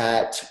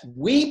that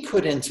we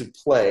put into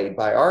play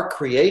by our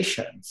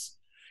creations,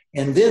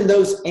 and then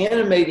those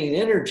animating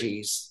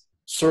energies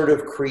sort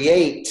of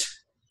create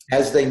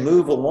as they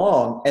move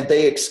along, and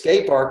they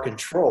escape our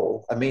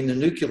control. I mean, the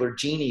nuclear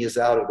genie is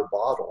out of the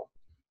bottle.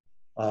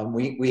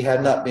 We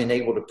have not been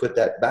able to put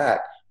that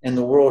back, and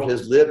the world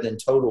has lived in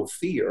total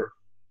fear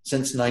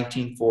since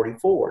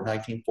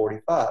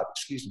 1945,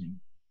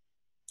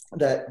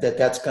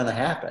 that's going to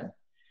happen.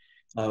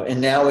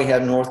 And now we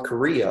have North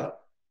Korea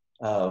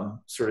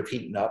sort of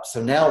heating up.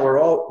 So now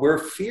we're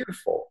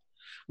fearful.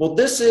 Well,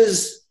 this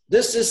is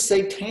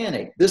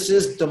satanic. This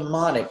is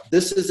demonic.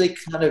 This is a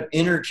kind of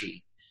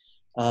energy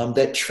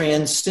that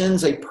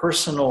transcends a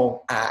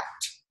personal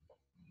act.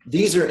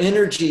 These are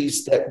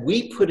energies that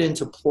we put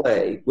into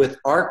play with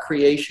our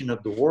creation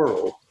of the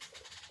world.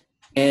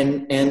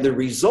 And the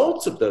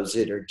results of those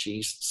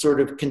energies sort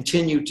of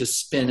continue to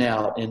spin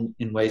out in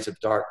ways of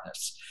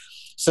darkness.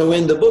 So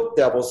in the book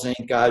Devil's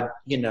Ink, I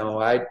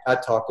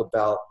talk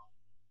about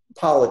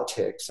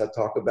politics, I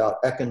talk about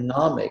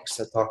economics,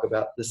 I talk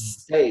about the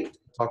state,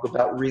 I talk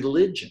about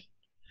religion.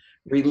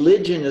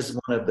 Religion is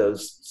one of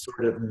those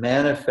sort of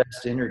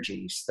manifest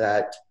energies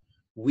that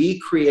we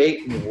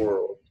create in the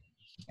world.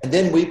 And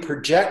then we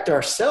project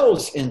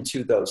ourselves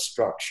into those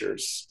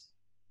structures.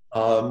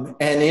 And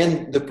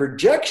in the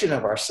projection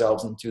of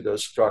ourselves into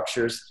those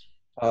structures,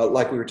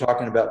 like we were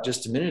talking about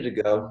just a minute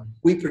ago,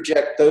 we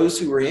project those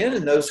who are in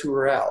and those who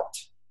are out.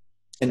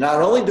 And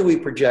not only do we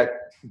project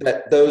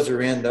that those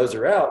are in, those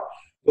are out,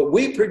 but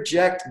we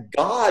project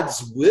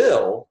God's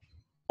will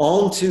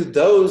onto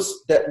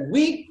those that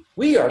we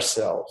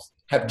ourselves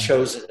have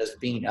chosen as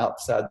being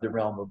outside the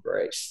realm of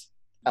grace,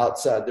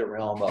 outside the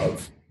realm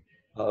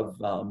of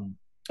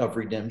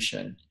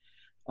redemption.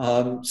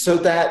 So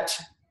that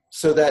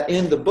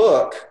in the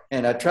book,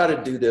 and I try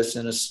to do this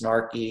in a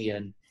snarky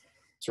and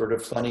sort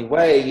of funny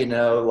way,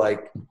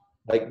 like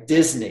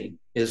Disney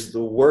is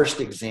the worst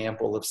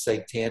example of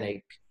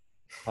satanic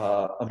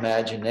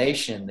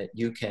imagination that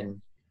you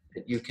can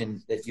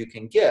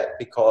get,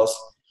 because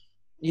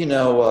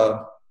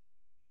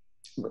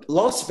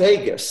Las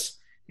Vegas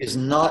is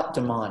not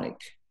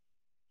demonic.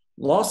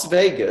 Las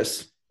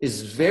Vegas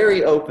is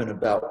very open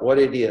about what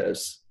it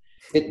is.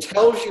 It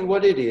tells you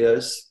what it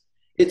is.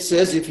 It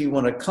says, if you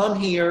want to come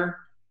here,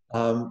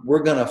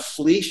 we're going to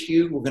fleece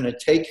you. We're going to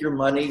take your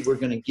money. We're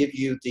going to give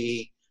you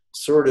the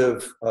sort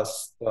of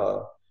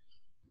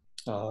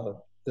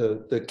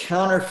the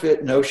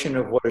counterfeit notion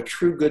of what a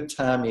true good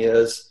time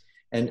is.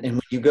 And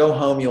when you go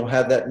home, you'll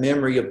have that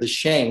memory of the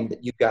shame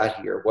that you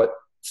got here. What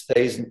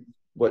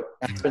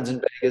happens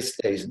in Vegas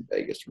stays in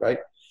Vegas, right?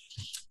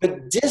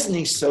 But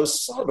Disney's so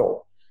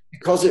subtle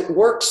because it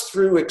works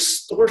through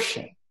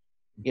extortion.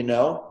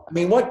 I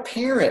mean, what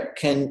parent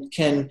can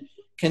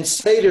can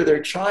say to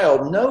their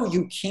child, no,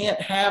 you can't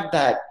have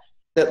that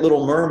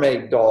Little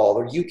Mermaid doll,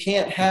 or you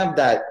can't have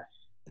that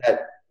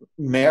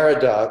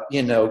Merida,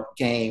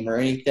 game or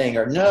anything,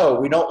 or no,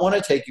 we don't want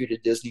to take you to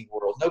Disney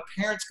World. No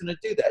parent's going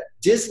to do that.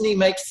 Disney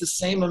makes the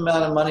same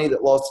amount of money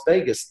that Las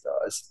Vegas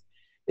does.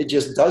 It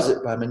just does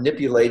it by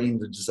manipulating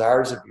the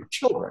desires of your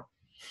children.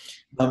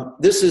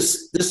 This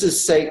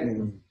is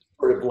Satan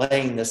sort of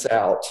laying this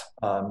out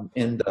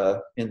in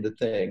the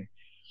thing.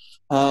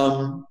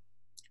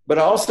 But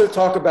I also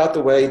talk about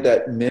the way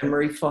that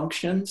memory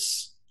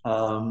functions,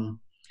 and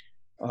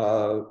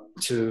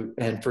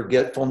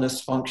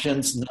forgetfulness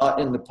functions, not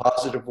in the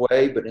positive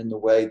way, but in the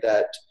way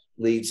that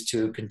leads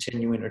to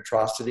continuing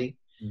atrocity.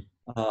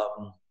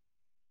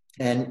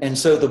 And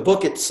so the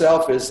book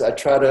itself is, I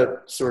try to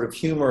sort of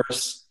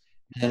humorous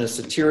in a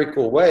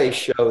satirical way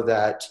show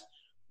that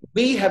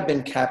we have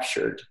been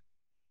captured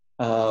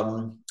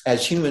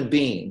as human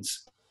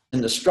beings in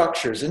the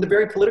structures, in the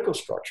very political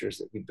structures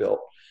that we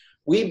built.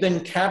 We've been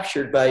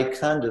captured by a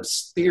kind of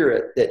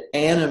spirit that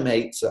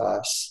animates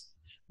us,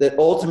 that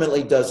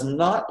ultimately does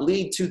not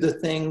lead to the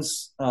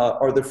things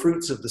or the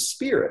fruits of the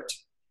Spirit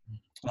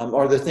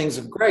or the things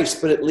of grace,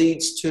 but it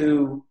leads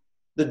to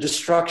the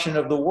destruction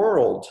of the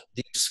world,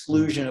 the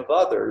exclusion of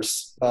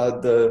others,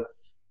 the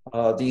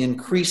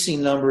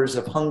increasing numbers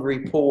of hungry,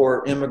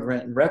 poor,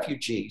 immigrant, and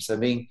refugees. I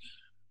mean,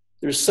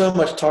 there's so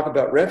much talk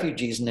about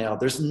refugees now.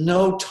 There's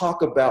no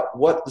talk about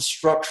what the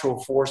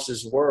structural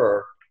forces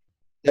were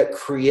that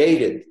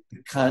created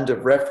the kind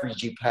of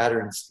refugee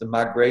patterns, the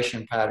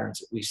migration patterns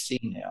that we see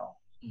now.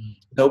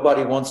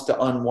 Nobody wants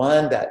to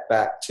unwind that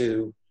back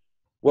to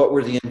what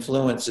were the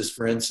influences,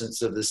 for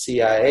instance, of the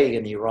CIA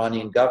and the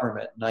Iranian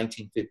government in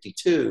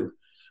 1952.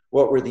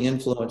 What were the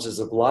influences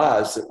of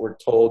lies that were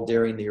told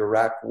during the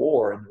Iraq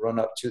War and the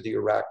run-up to the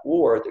Iraq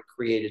War that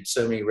created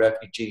so many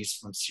refugees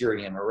from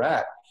Syria and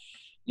Iraq?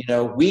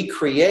 We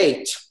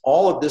create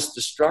all of this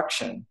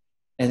destruction,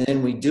 and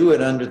then we do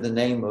it under the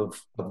name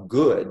of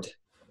good,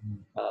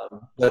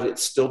 but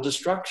it's still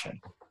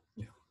destruction.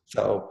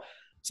 So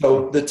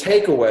the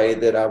takeaway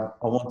that I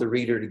want the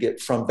reader to get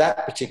from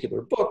that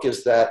particular book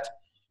is that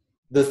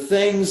the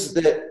things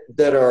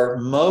that are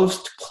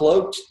most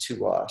cloaked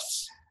to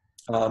us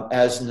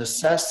as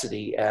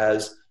necessity,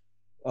 as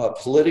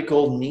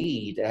political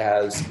need,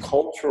 as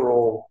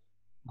cultural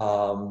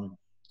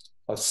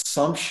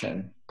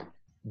assumption,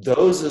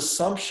 those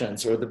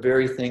assumptions are the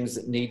very things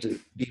that need to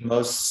be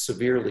most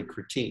severely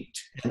critiqued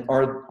and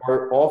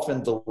are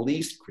often the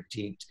least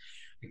critiqued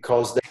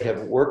because they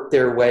have worked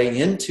their way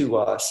into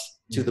us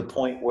to the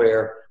point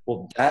where,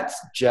 well, that's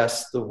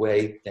just the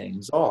way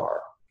things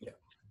are. Yeah.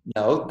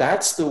 No,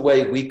 that's the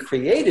way we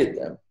created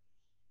them.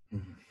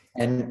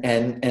 And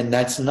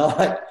that's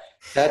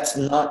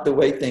not the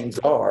way things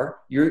are.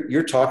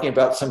 You're talking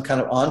about some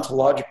kind of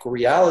ontological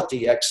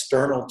reality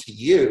external to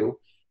you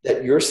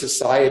that your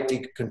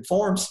society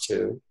conforms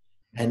to,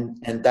 and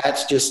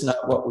that's just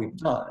not what we've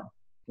done.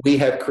 We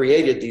have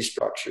created these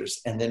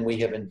structures, and then we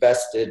have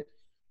invested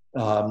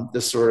the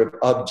sort of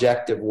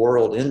objective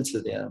world into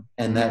them,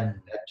 and that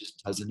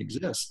just doesn't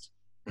exist.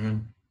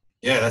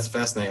 Yeah, that's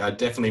fascinating. I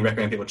definitely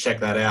recommend people check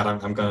that out.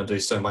 I'm going to do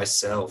so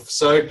myself.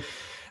 So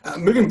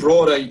moving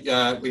broader,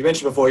 we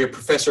mentioned before you're a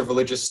professor of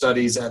religious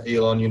studies at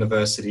Elon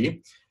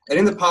University, and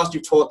in the past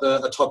you've taught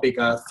a topic,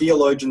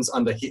 theologians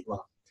under Hitler.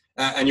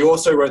 And you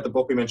also wrote the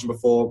book we mentioned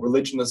before,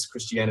 Religionless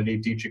Christianity,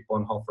 Dietrich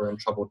Bonhoeffer and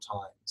Troubled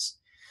Times.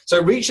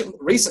 So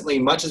recently,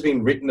 much has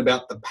been written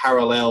about the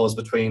parallels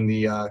between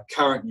the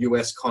current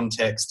US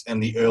context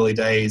and the early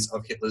days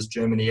of Hitler's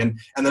Germany. And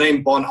the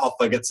name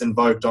Bonhoeffer gets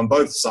invoked on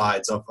both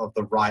sides of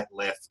the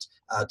right-left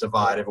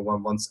divide.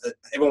 Everyone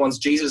wants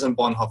Jesus and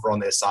Bonhoeffer on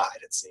their side,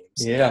 it seems.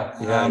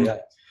 Yeah.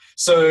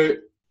 So,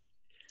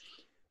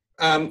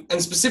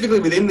 and specifically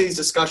within these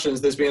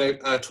discussions, there's been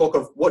a talk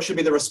of what should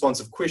be the response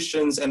of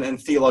Christians and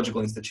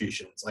theological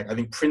institutions. Like I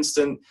think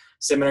Princeton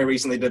Seminary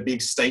recently did a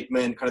big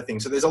statement kind of thing.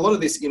 So there's a lot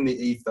of this in the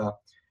ether.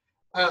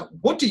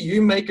 What do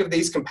you make of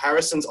these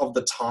comparisons of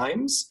the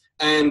times?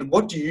 And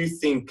what do you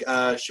think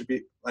should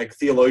be like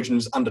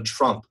theologians under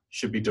Trump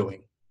should be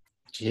doing?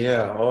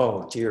 Yeah.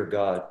 Oh, dear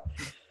God.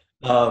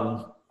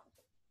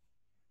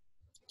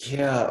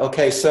 Yeah.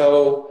 Okay.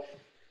 So,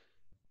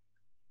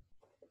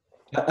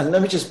 and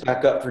let me just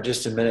back up for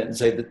just a minute and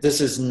say that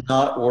this is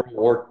not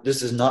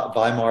this is not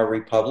Weimar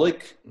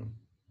Republic.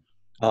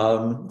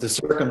 The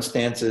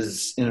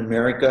circumstances in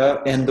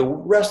America and the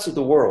rest of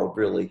the world,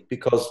 really,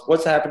 because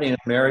what's happening in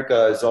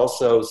America is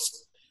also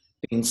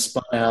being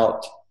spun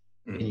out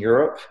in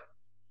Europe.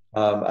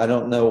 I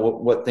don't know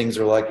what things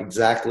are like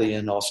exactly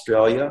in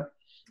Australia.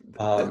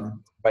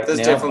 There's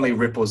definitely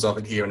ripples of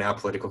it here in our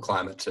political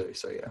climate too.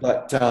 So yeah.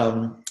 But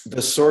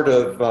the sort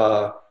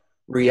of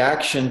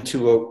reaction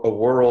to a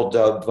world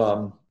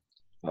of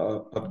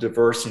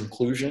diverse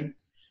inclusion,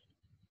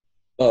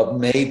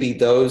 maybe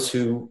those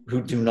who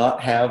do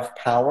not have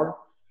power,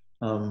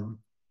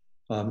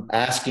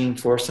 asking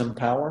for some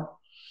power.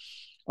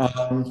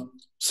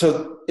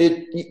 So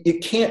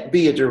it can't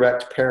be a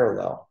direct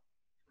parallel.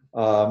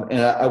 And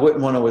I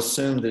wouldn't want to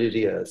assume that it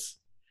is.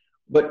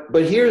 But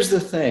here's the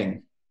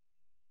thing.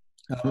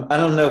 I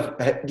don't know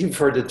if you've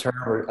heard the term,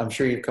 or I'm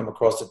sure you've come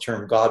across the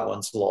term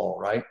Godwin's law,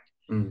 right?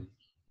 Mm.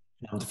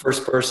 The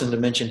first person to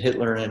mention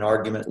Hitler in an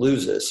argument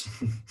loses,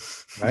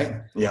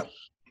 right? Yeah.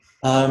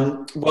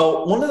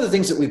 Well, one of the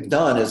things that we've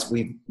done is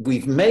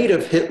we've made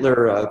of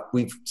Hitler,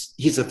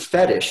 he's a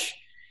fetish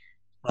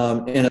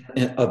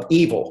of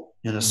evil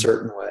in a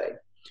certain way,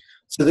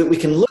 so that we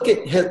can look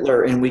at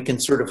Hitler and we can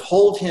sort of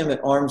hold him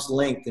at arm's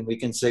length, and we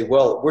can say,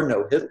 well, we're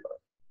no Hitler,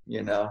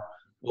 you know.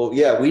 Well,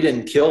 yeah, we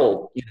didn't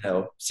kill,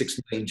 6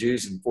 million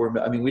Jews and 4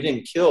 million. I mean, we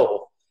didn't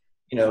kill,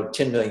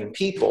 10 million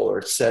people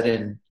or set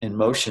in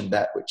motion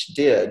that which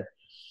did.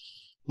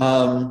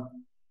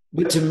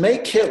 But to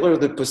make Hitler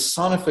the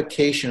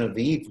personification of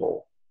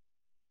evil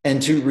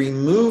and to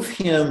remove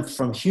him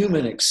from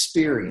human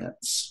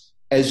experience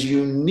as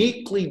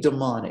uniquely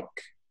demonic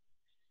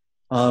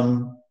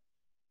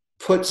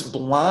puts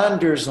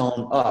blinders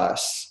on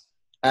us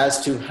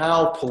as to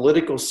how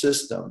political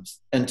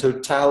systems and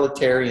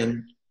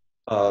totalitarian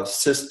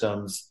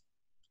systems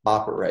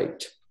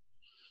operate.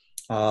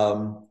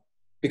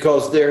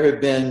 Because there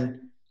have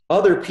been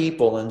other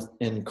people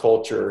in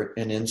culture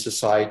and in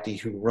society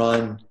who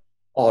run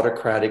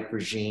autocratic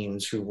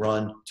regimes, who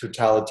run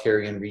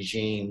totalitarian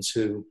regimes,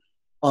 who,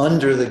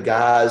 under the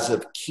guise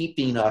of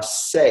keeping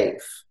us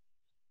safe,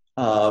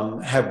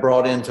 have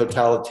brought in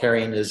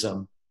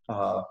totalitarianism,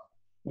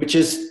 which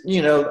is,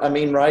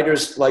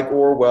 writers like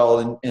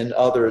Orwell and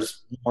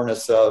others warn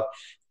us of.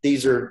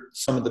 These are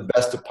some of the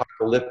best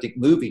apocalyptic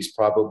movies,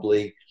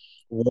 probably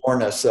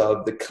warn us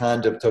of the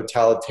kind of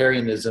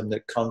totalitarianism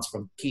that comes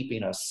from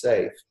keeping us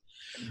safe.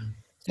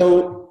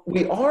 So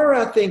we are,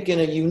 I think, in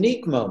a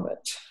unique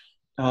moment.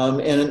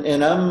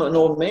 And I'm an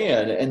old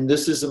man, and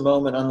this is a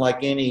moment unlike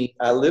any.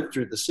 I lived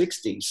through the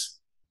 60s.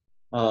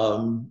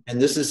 And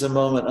this is a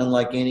moment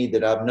unlike any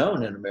that I've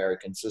known in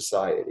American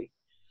society,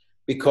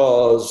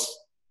 because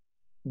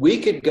we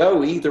could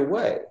go either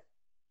way.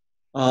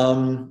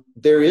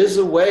 There is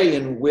a way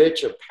in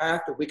which a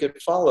path that we could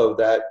follow,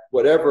 that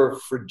whatever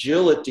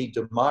fragility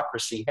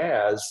democracy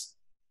has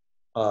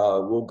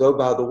will go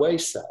by the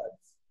wayside.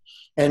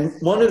 And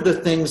one of the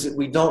things that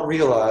we don't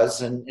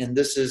realize, and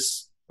this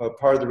is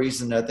part of the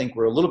reason I think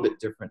we're a little bit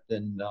different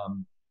than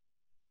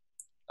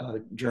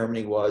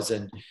Germany was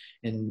in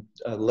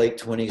late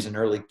 20s and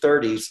early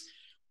 30s,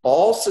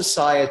 all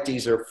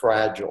societies are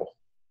fragile.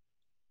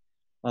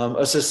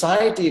 A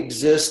society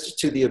exists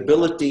to the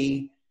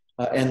ability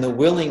and the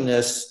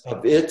willingness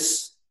of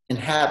its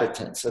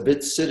inhabitants, of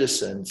its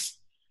citizens,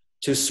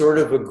 to sort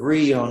of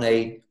agree on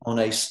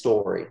a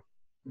story.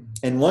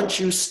 And once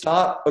you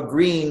stop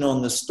agreeing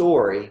on the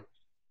story,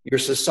 your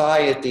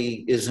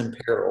society is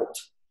imperiled.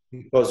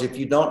 Because if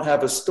you don't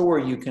have a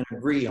story you can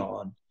agree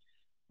on,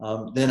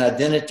 then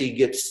identity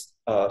gets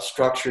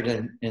structured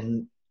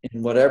in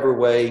whatever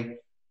way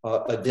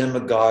a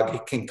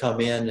demagogue can come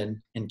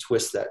in and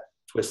twist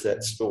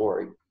that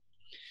story.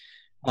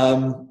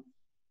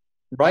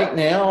 Right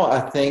now,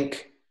 I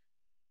think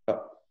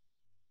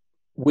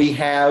we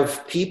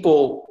have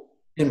people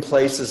in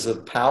places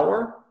of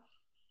power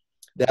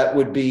that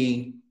would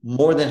be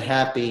more than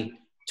happy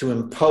to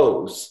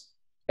impose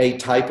a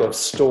type of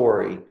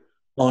story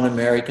on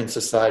American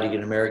society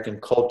and American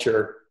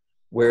culture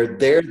where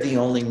they're the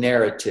only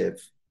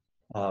narrative,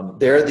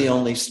 they're the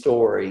only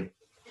story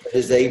that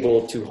is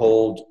able to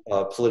hold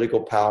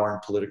political power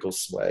and political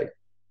sway.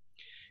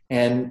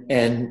 And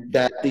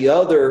that the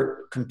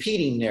other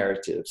competing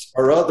narratives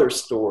or other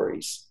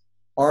stories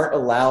aren't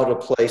allowed a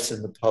place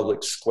in the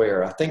public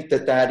square. I think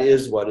that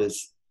is what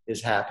is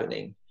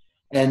happening.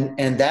 And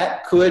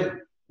that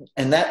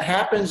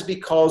happens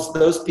because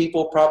those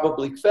people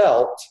probably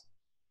felt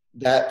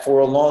that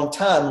for a long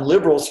time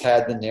liberals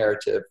had the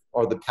narrative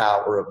or the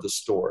power of the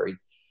story,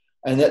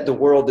 and that the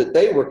world that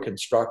they were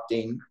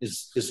constructing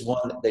is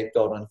one that they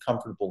felt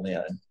uncomfortable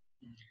in.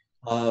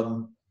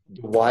 The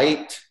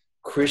white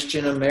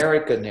Christian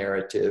America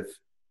narrative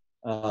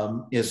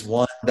is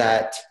one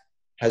that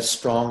has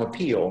strong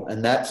appeal,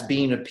 and that's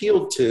being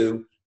appealed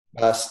to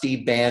by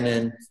Steve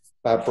Bannon,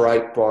 by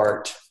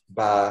Breitbart,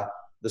 by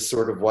the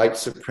sort of white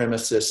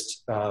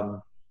supremacists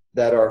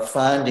that are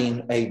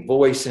finding a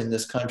voice in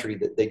this country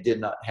that they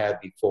did not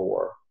have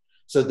before.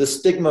 So the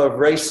stigma of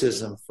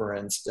racism, for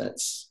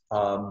instance,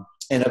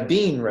 and of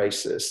being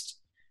racist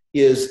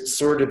is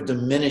sort of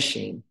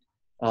diminishing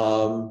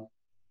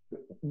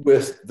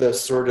with the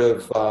sort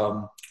of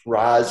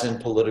rise in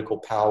political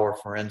power,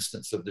 for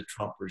instance, of the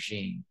Trump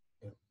regime.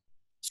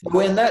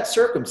 So in that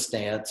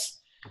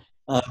circumstance,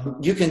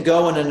 you can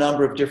go in a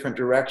number of different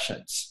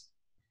directions.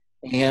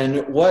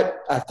 And what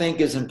I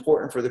think is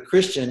important for the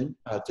Christian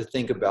to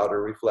think about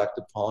or reflect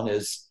upon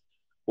is,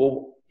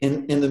 well,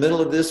 in the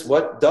middle of this,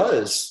 what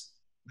does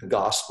the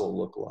gospel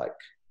look like?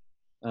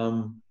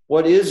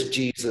 What is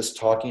Jesus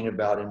talking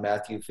about in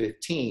Matthew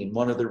 15?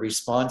 One of the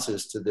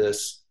responses to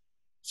this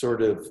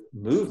sort of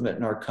movement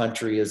in our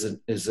country is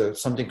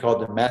something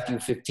called the Matthew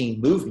 15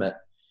 movement,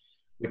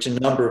 which a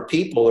number of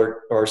people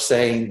are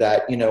saying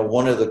that,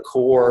 one of the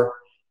core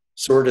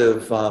sort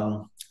of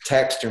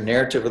text or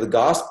narrative of the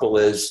gospel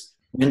is,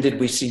 when did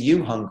we see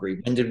you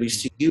hungry? When did we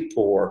see you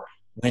poor?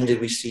 When did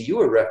we see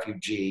you a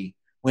refugee?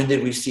 When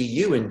did we see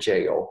you in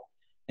jail?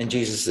 And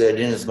Jesus said,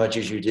 inasmuch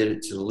as you did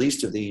it to the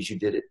least of these, you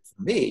did it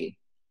for me.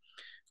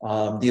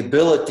 The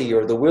ability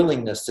or the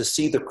willingness to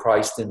see the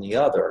Christ in the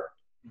other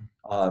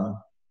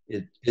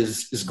it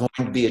is going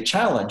to be a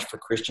challenge for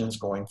Christians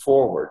going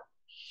forward.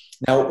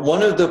 Now,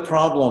 one of the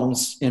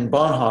problems in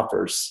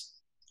Bonhoeffer's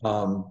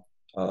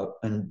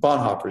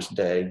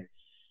day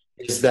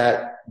is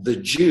that the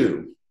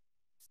Jew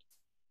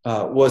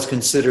was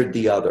considered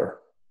the other.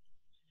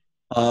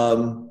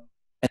 And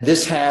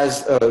this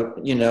has,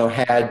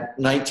 had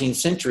 19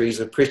 centuries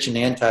of Christian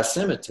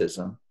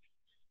anti-Semitism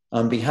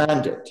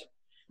behind it.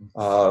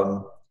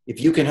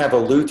 If you can have a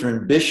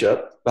Lutheran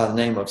bishop by the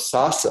name of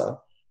Sasa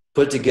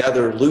put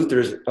together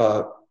Luther's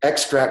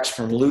extracts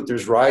from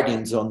Luther's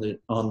writings on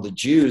the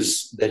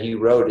Jews that he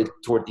wrote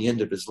toward the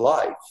end of his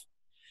life,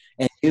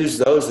 and use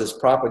those as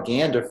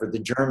propaganda for the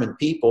German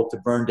people to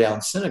burn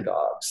down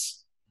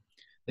synagogues,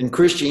 then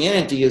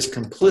Christianity is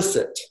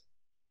complicit.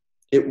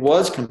 It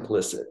was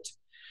complicit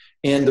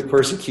in the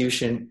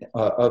persecution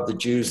of the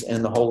Jews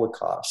and the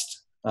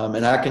Holocaust.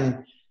 And I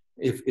can,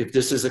 if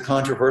this is a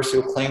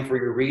controversial claim for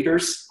your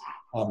readers,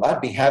 I'd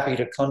be happy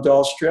to come to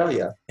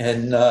Australia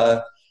and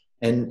have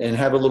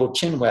a little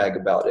chinwag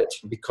about it,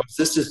 because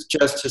this is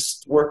just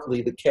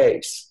historically the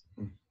case.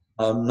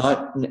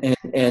 It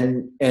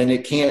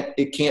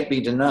can't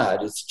be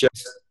denied. It's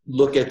just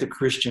look at the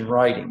Christian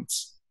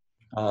writings.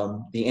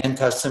 The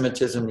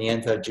anti-Semitism, the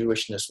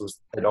anti-Jewishness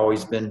had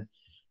always been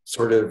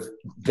sort of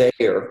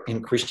there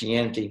in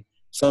Christianity,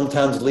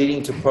 sometimes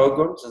leading to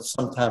pogroms and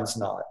sometimes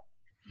not.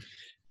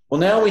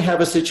 Well, now we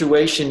have a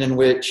situation in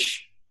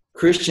which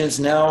Christians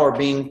now are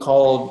being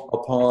called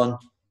upon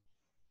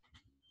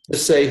to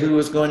say who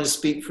is going to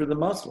speak for the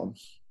Muslim.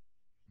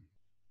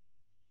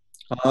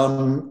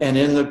 And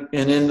in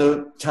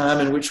the time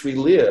in which we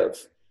live,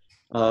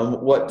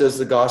 what does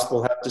the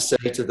gospel have to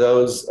say to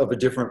those of a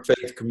different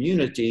faith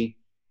community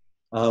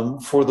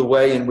for the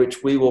way in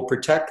which we will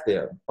protect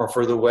them, or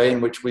for the way in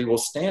which we will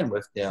stand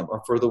with them,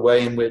 or for the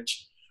way in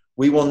which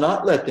we will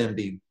not let them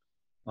be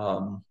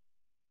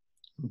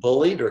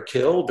bullied or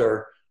killed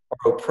or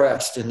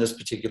oppressed in this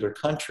particular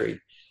country?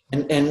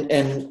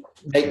 And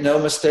make no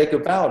mistake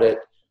about it,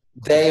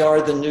 they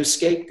are the new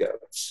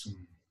scapegoats.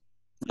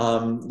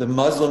 The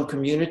Muslim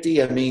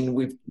community, I mean,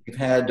 we've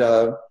had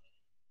an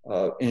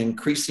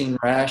increasing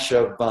rash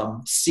of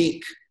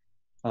Sikh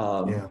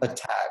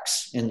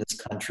attacks in this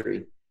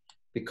country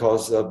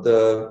because of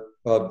their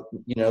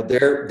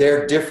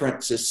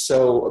difference is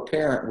so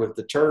apparent with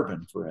the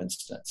turban, for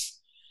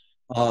instance.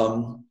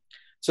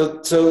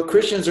 So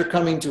Christians are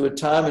coming to a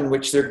time in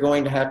which they're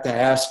going to have to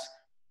ask,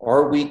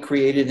 are we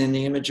created in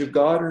the image of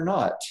God or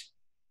not?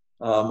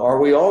 Are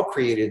we all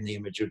created in the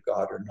image of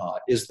God or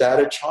not? Is that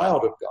a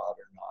child of God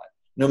or not?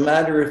 No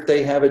matter if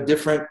they have a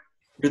different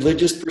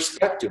religious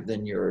perspective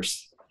than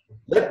yours,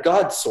 let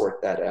God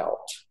sort that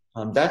out.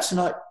 That's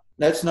not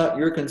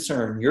your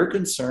concern. Your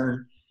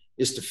concern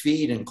is to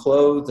feed and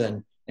clothe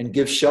and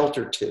give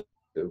shelter to.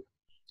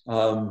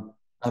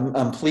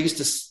 I'm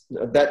pleased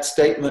that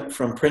statement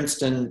from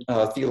Princeton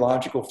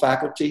theological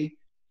faculty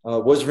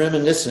was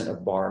reminiscent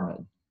of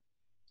Barman,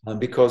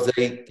 because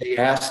they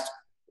asked,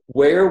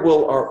 where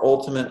will our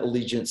ultimate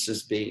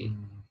allegiances be?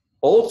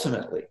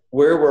 Ultimately,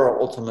 where will our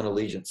ultimate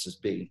allegiances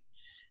be?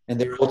 And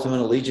their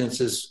ultimate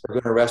allegiances are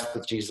going to rest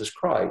with Jesus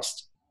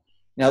Christ.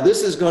 Now,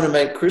 this is going to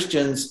make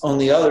Christians on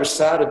the other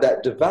side of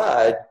that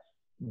divide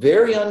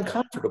very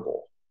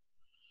uncomfortable.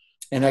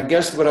 And I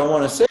guess what I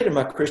want to say to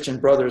my Christian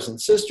brothers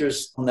and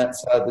sisters on that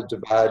side of the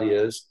divide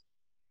is,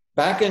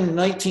 back in the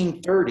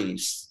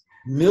 1930s,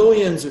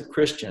 millions of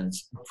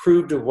Christians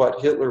approved of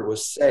what Hitler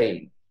was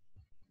saying.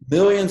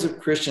 Millions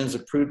of Christians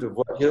approved of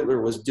what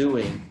Hitler was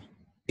doing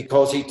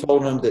because he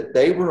told them that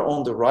they were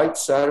on the right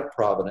side of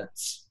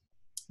providence,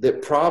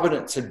 that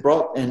providence had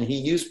brought, and he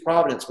used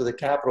providence with a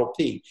capital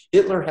P.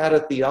 Hitler had a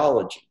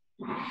theology,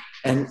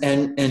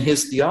 and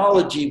his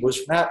theology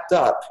was wrapped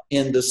up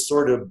in this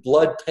sort of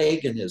blood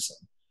paganism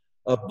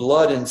of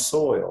blood and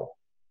soil.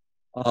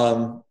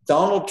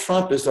 Donald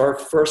Trump is our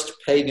first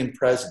pagan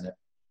president,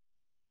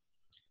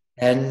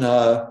 and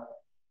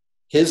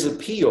his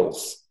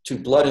appeals to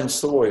blood and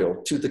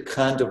soil, to the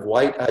kind of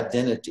white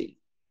identity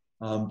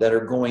that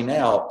are going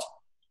out,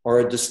 are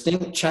a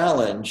distinct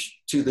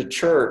challenge to the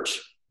church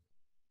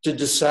to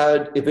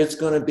decide if it's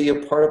going to be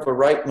a part of a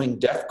right-wing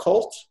death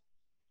cult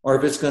or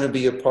if it's going to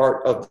be a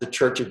part of the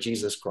Church of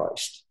Jesus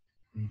Christ.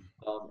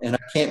 And I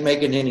can't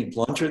make it any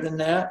blunter than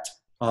that.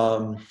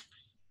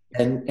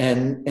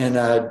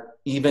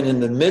 Even in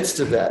the midst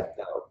of that,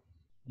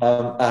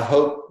 though, I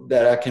hope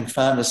that I can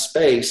find a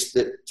space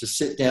to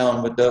sit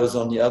down with those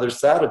on the other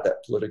side of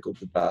that political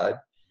divide.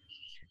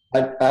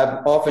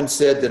 I've often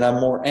said that I'm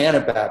more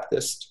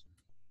Anabaptist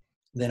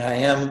than I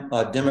am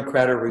a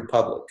Democrat or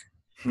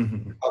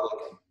Republican.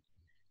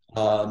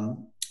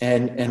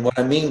 And what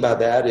I mean by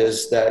that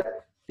is that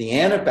the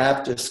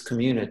Anabaptist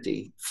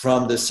community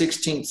from the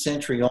 16th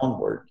century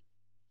onward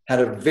had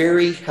a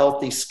very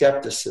healthy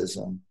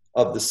skepticism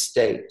of the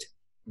state,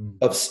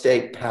 of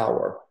state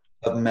power,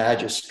 of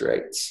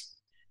magistrates.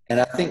 And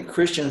I think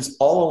Christians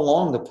all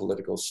along the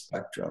political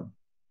spectrum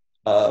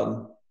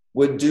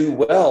would do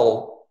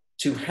well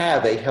to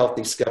have a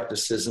healthy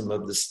skepticism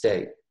of the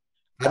state.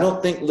 I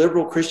don't think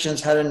liberal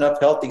Christians had enough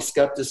healthy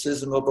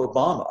skepticism of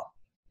Obama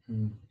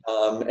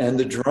and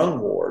the drone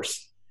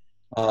wars.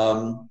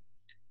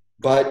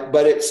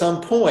 But at some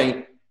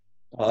point,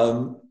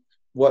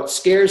 what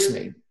scares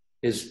me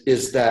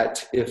is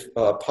that if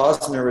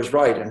Posner is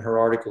right in her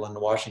article in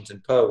the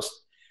Washington Post,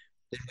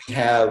 then we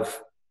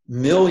have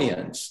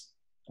millions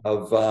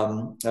of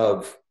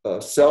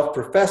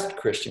self-professed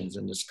Christians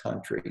in this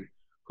country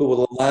who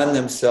will align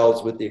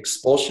themselves with the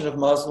expulsion of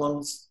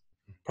Muslims,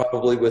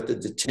 probably with the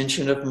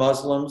detention of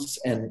Muslims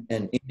and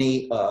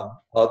any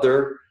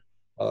other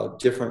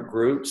different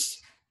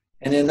groups.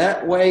 And in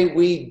that way,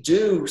 we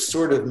do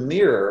sort of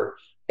mirror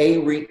a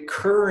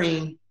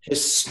recurring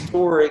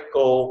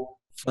historical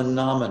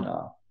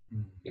phenomena,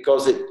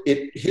 because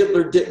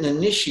Hitler didn't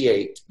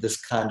initiate this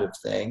kind of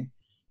thing,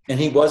 and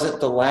he wasn't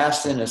the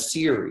last in a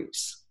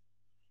series.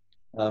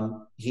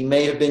 He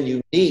may have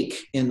been unique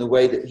in the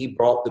way that he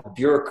brought the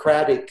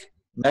bureaucratic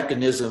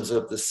mechanisms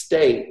of the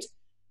state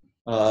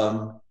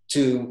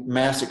to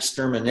mass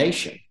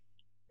extermination.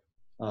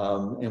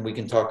 And we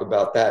can talk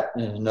about that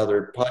in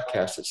another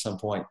podcast at some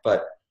point.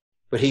 But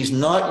he's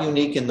not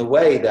unique in the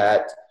way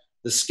that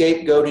the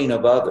scapegoating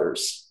of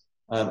others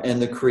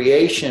and the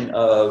creation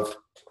of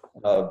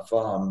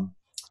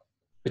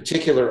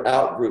particular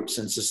outgroups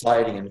in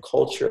society and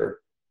culture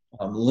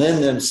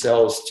lend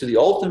themselves to the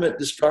ultimate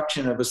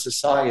destruction of a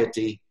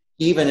society,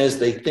 even as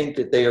they think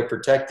that they are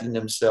protecting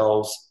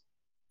themselves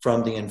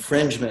from the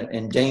infringement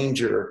and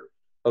danger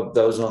of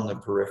those on the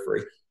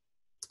periphery.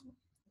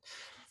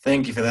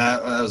 Thank you for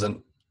that. That was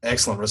an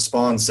excellent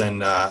response,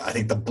 and I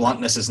think the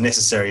bluntness is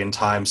necessary in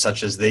times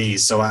such as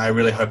these. So I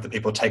really hope that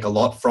people take a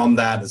lot from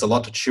that. There's a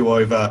lot to chew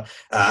over,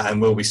 and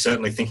we'll be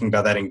certainly thinking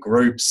about that in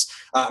groups.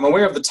 I'm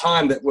aware of the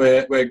time that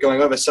we're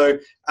going over. So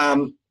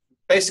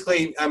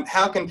basically,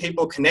 how can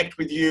people connect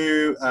with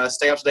you,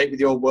 stay up to date with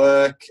your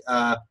work,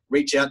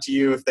 reach out to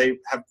you if they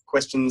have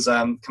questions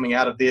coming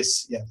out of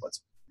this? Yeah,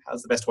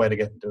 how's the best way to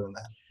get doing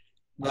that?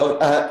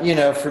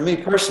 Well, for me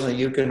personally,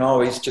 you can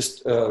always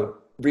just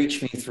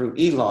reach me through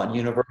Elon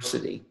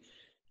University,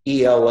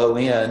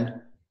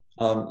 ELON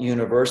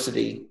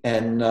University,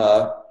 and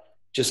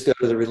just go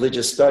to the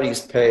religious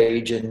studies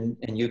page, and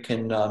you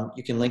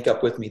can link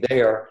up with me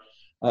there.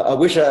 I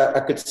wish I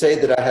could say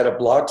that I had a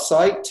blog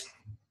site,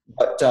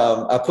 but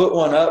I put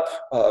one up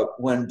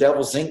when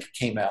Devil's Ink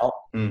came out,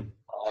 and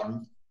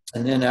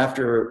then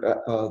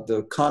after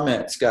the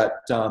comments got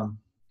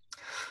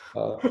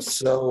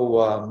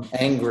so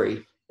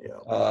angry,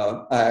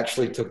 I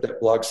actually took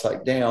that blog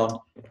site down.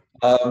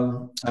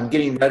 I'm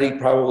getting ready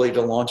probably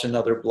to launch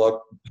another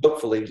blog,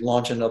 hopefully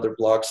launch another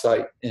blog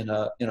site in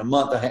a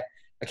month.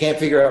 I can't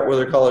figure out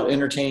whether to call it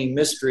Entertaining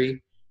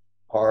Mystery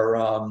or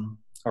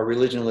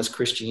Religionless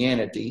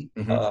Christianity.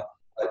 But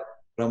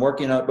I'm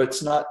working on it, but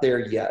it's not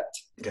there yet.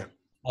 Yeah.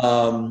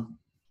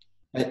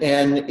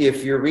 And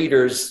if your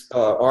readers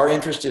are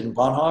interested in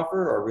Bonhoeffer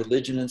or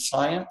religion and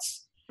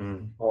science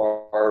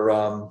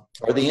or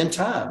the end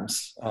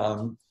times,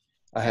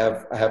 I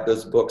have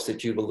those books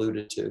that you've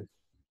alluded to.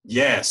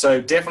 Yeah,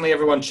 so definitely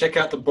everyone check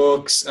out the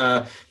books,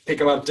 pick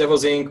them up.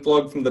 Devil's Ink,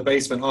 Blog from the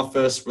Basement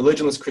Office,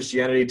 Religionless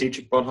Christianity,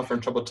 Dietrich Bonhoeffer in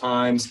Troubled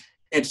Times,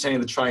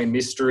 Entertaining the Triune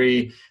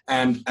Mystery,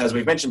 and as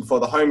we've mentioned before,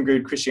 the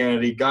Homebrewed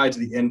Christianity, Guide to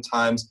the End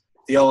Times,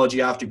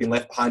 Theology After You've Been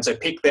Left Behind. So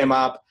pick them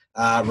up,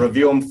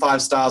 review them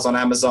 5 stars on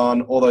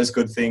Amazon, all those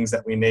good things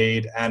that we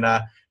need. And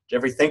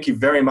Jeffrey, thank you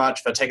very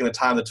much for taking the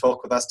time to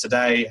talk with us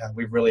today.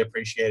 We've really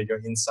appreciated your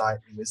insight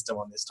and wisdom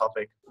on this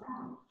topic.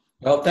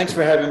 Well, thanks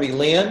for having me,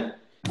 Leon.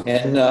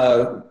 And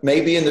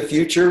maybe in the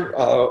future,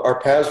 our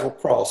paths will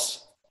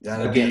cross.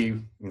 That'd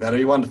be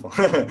wonderful.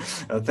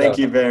 Thank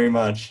you very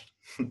much.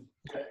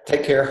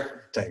 Take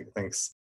care. Thanks.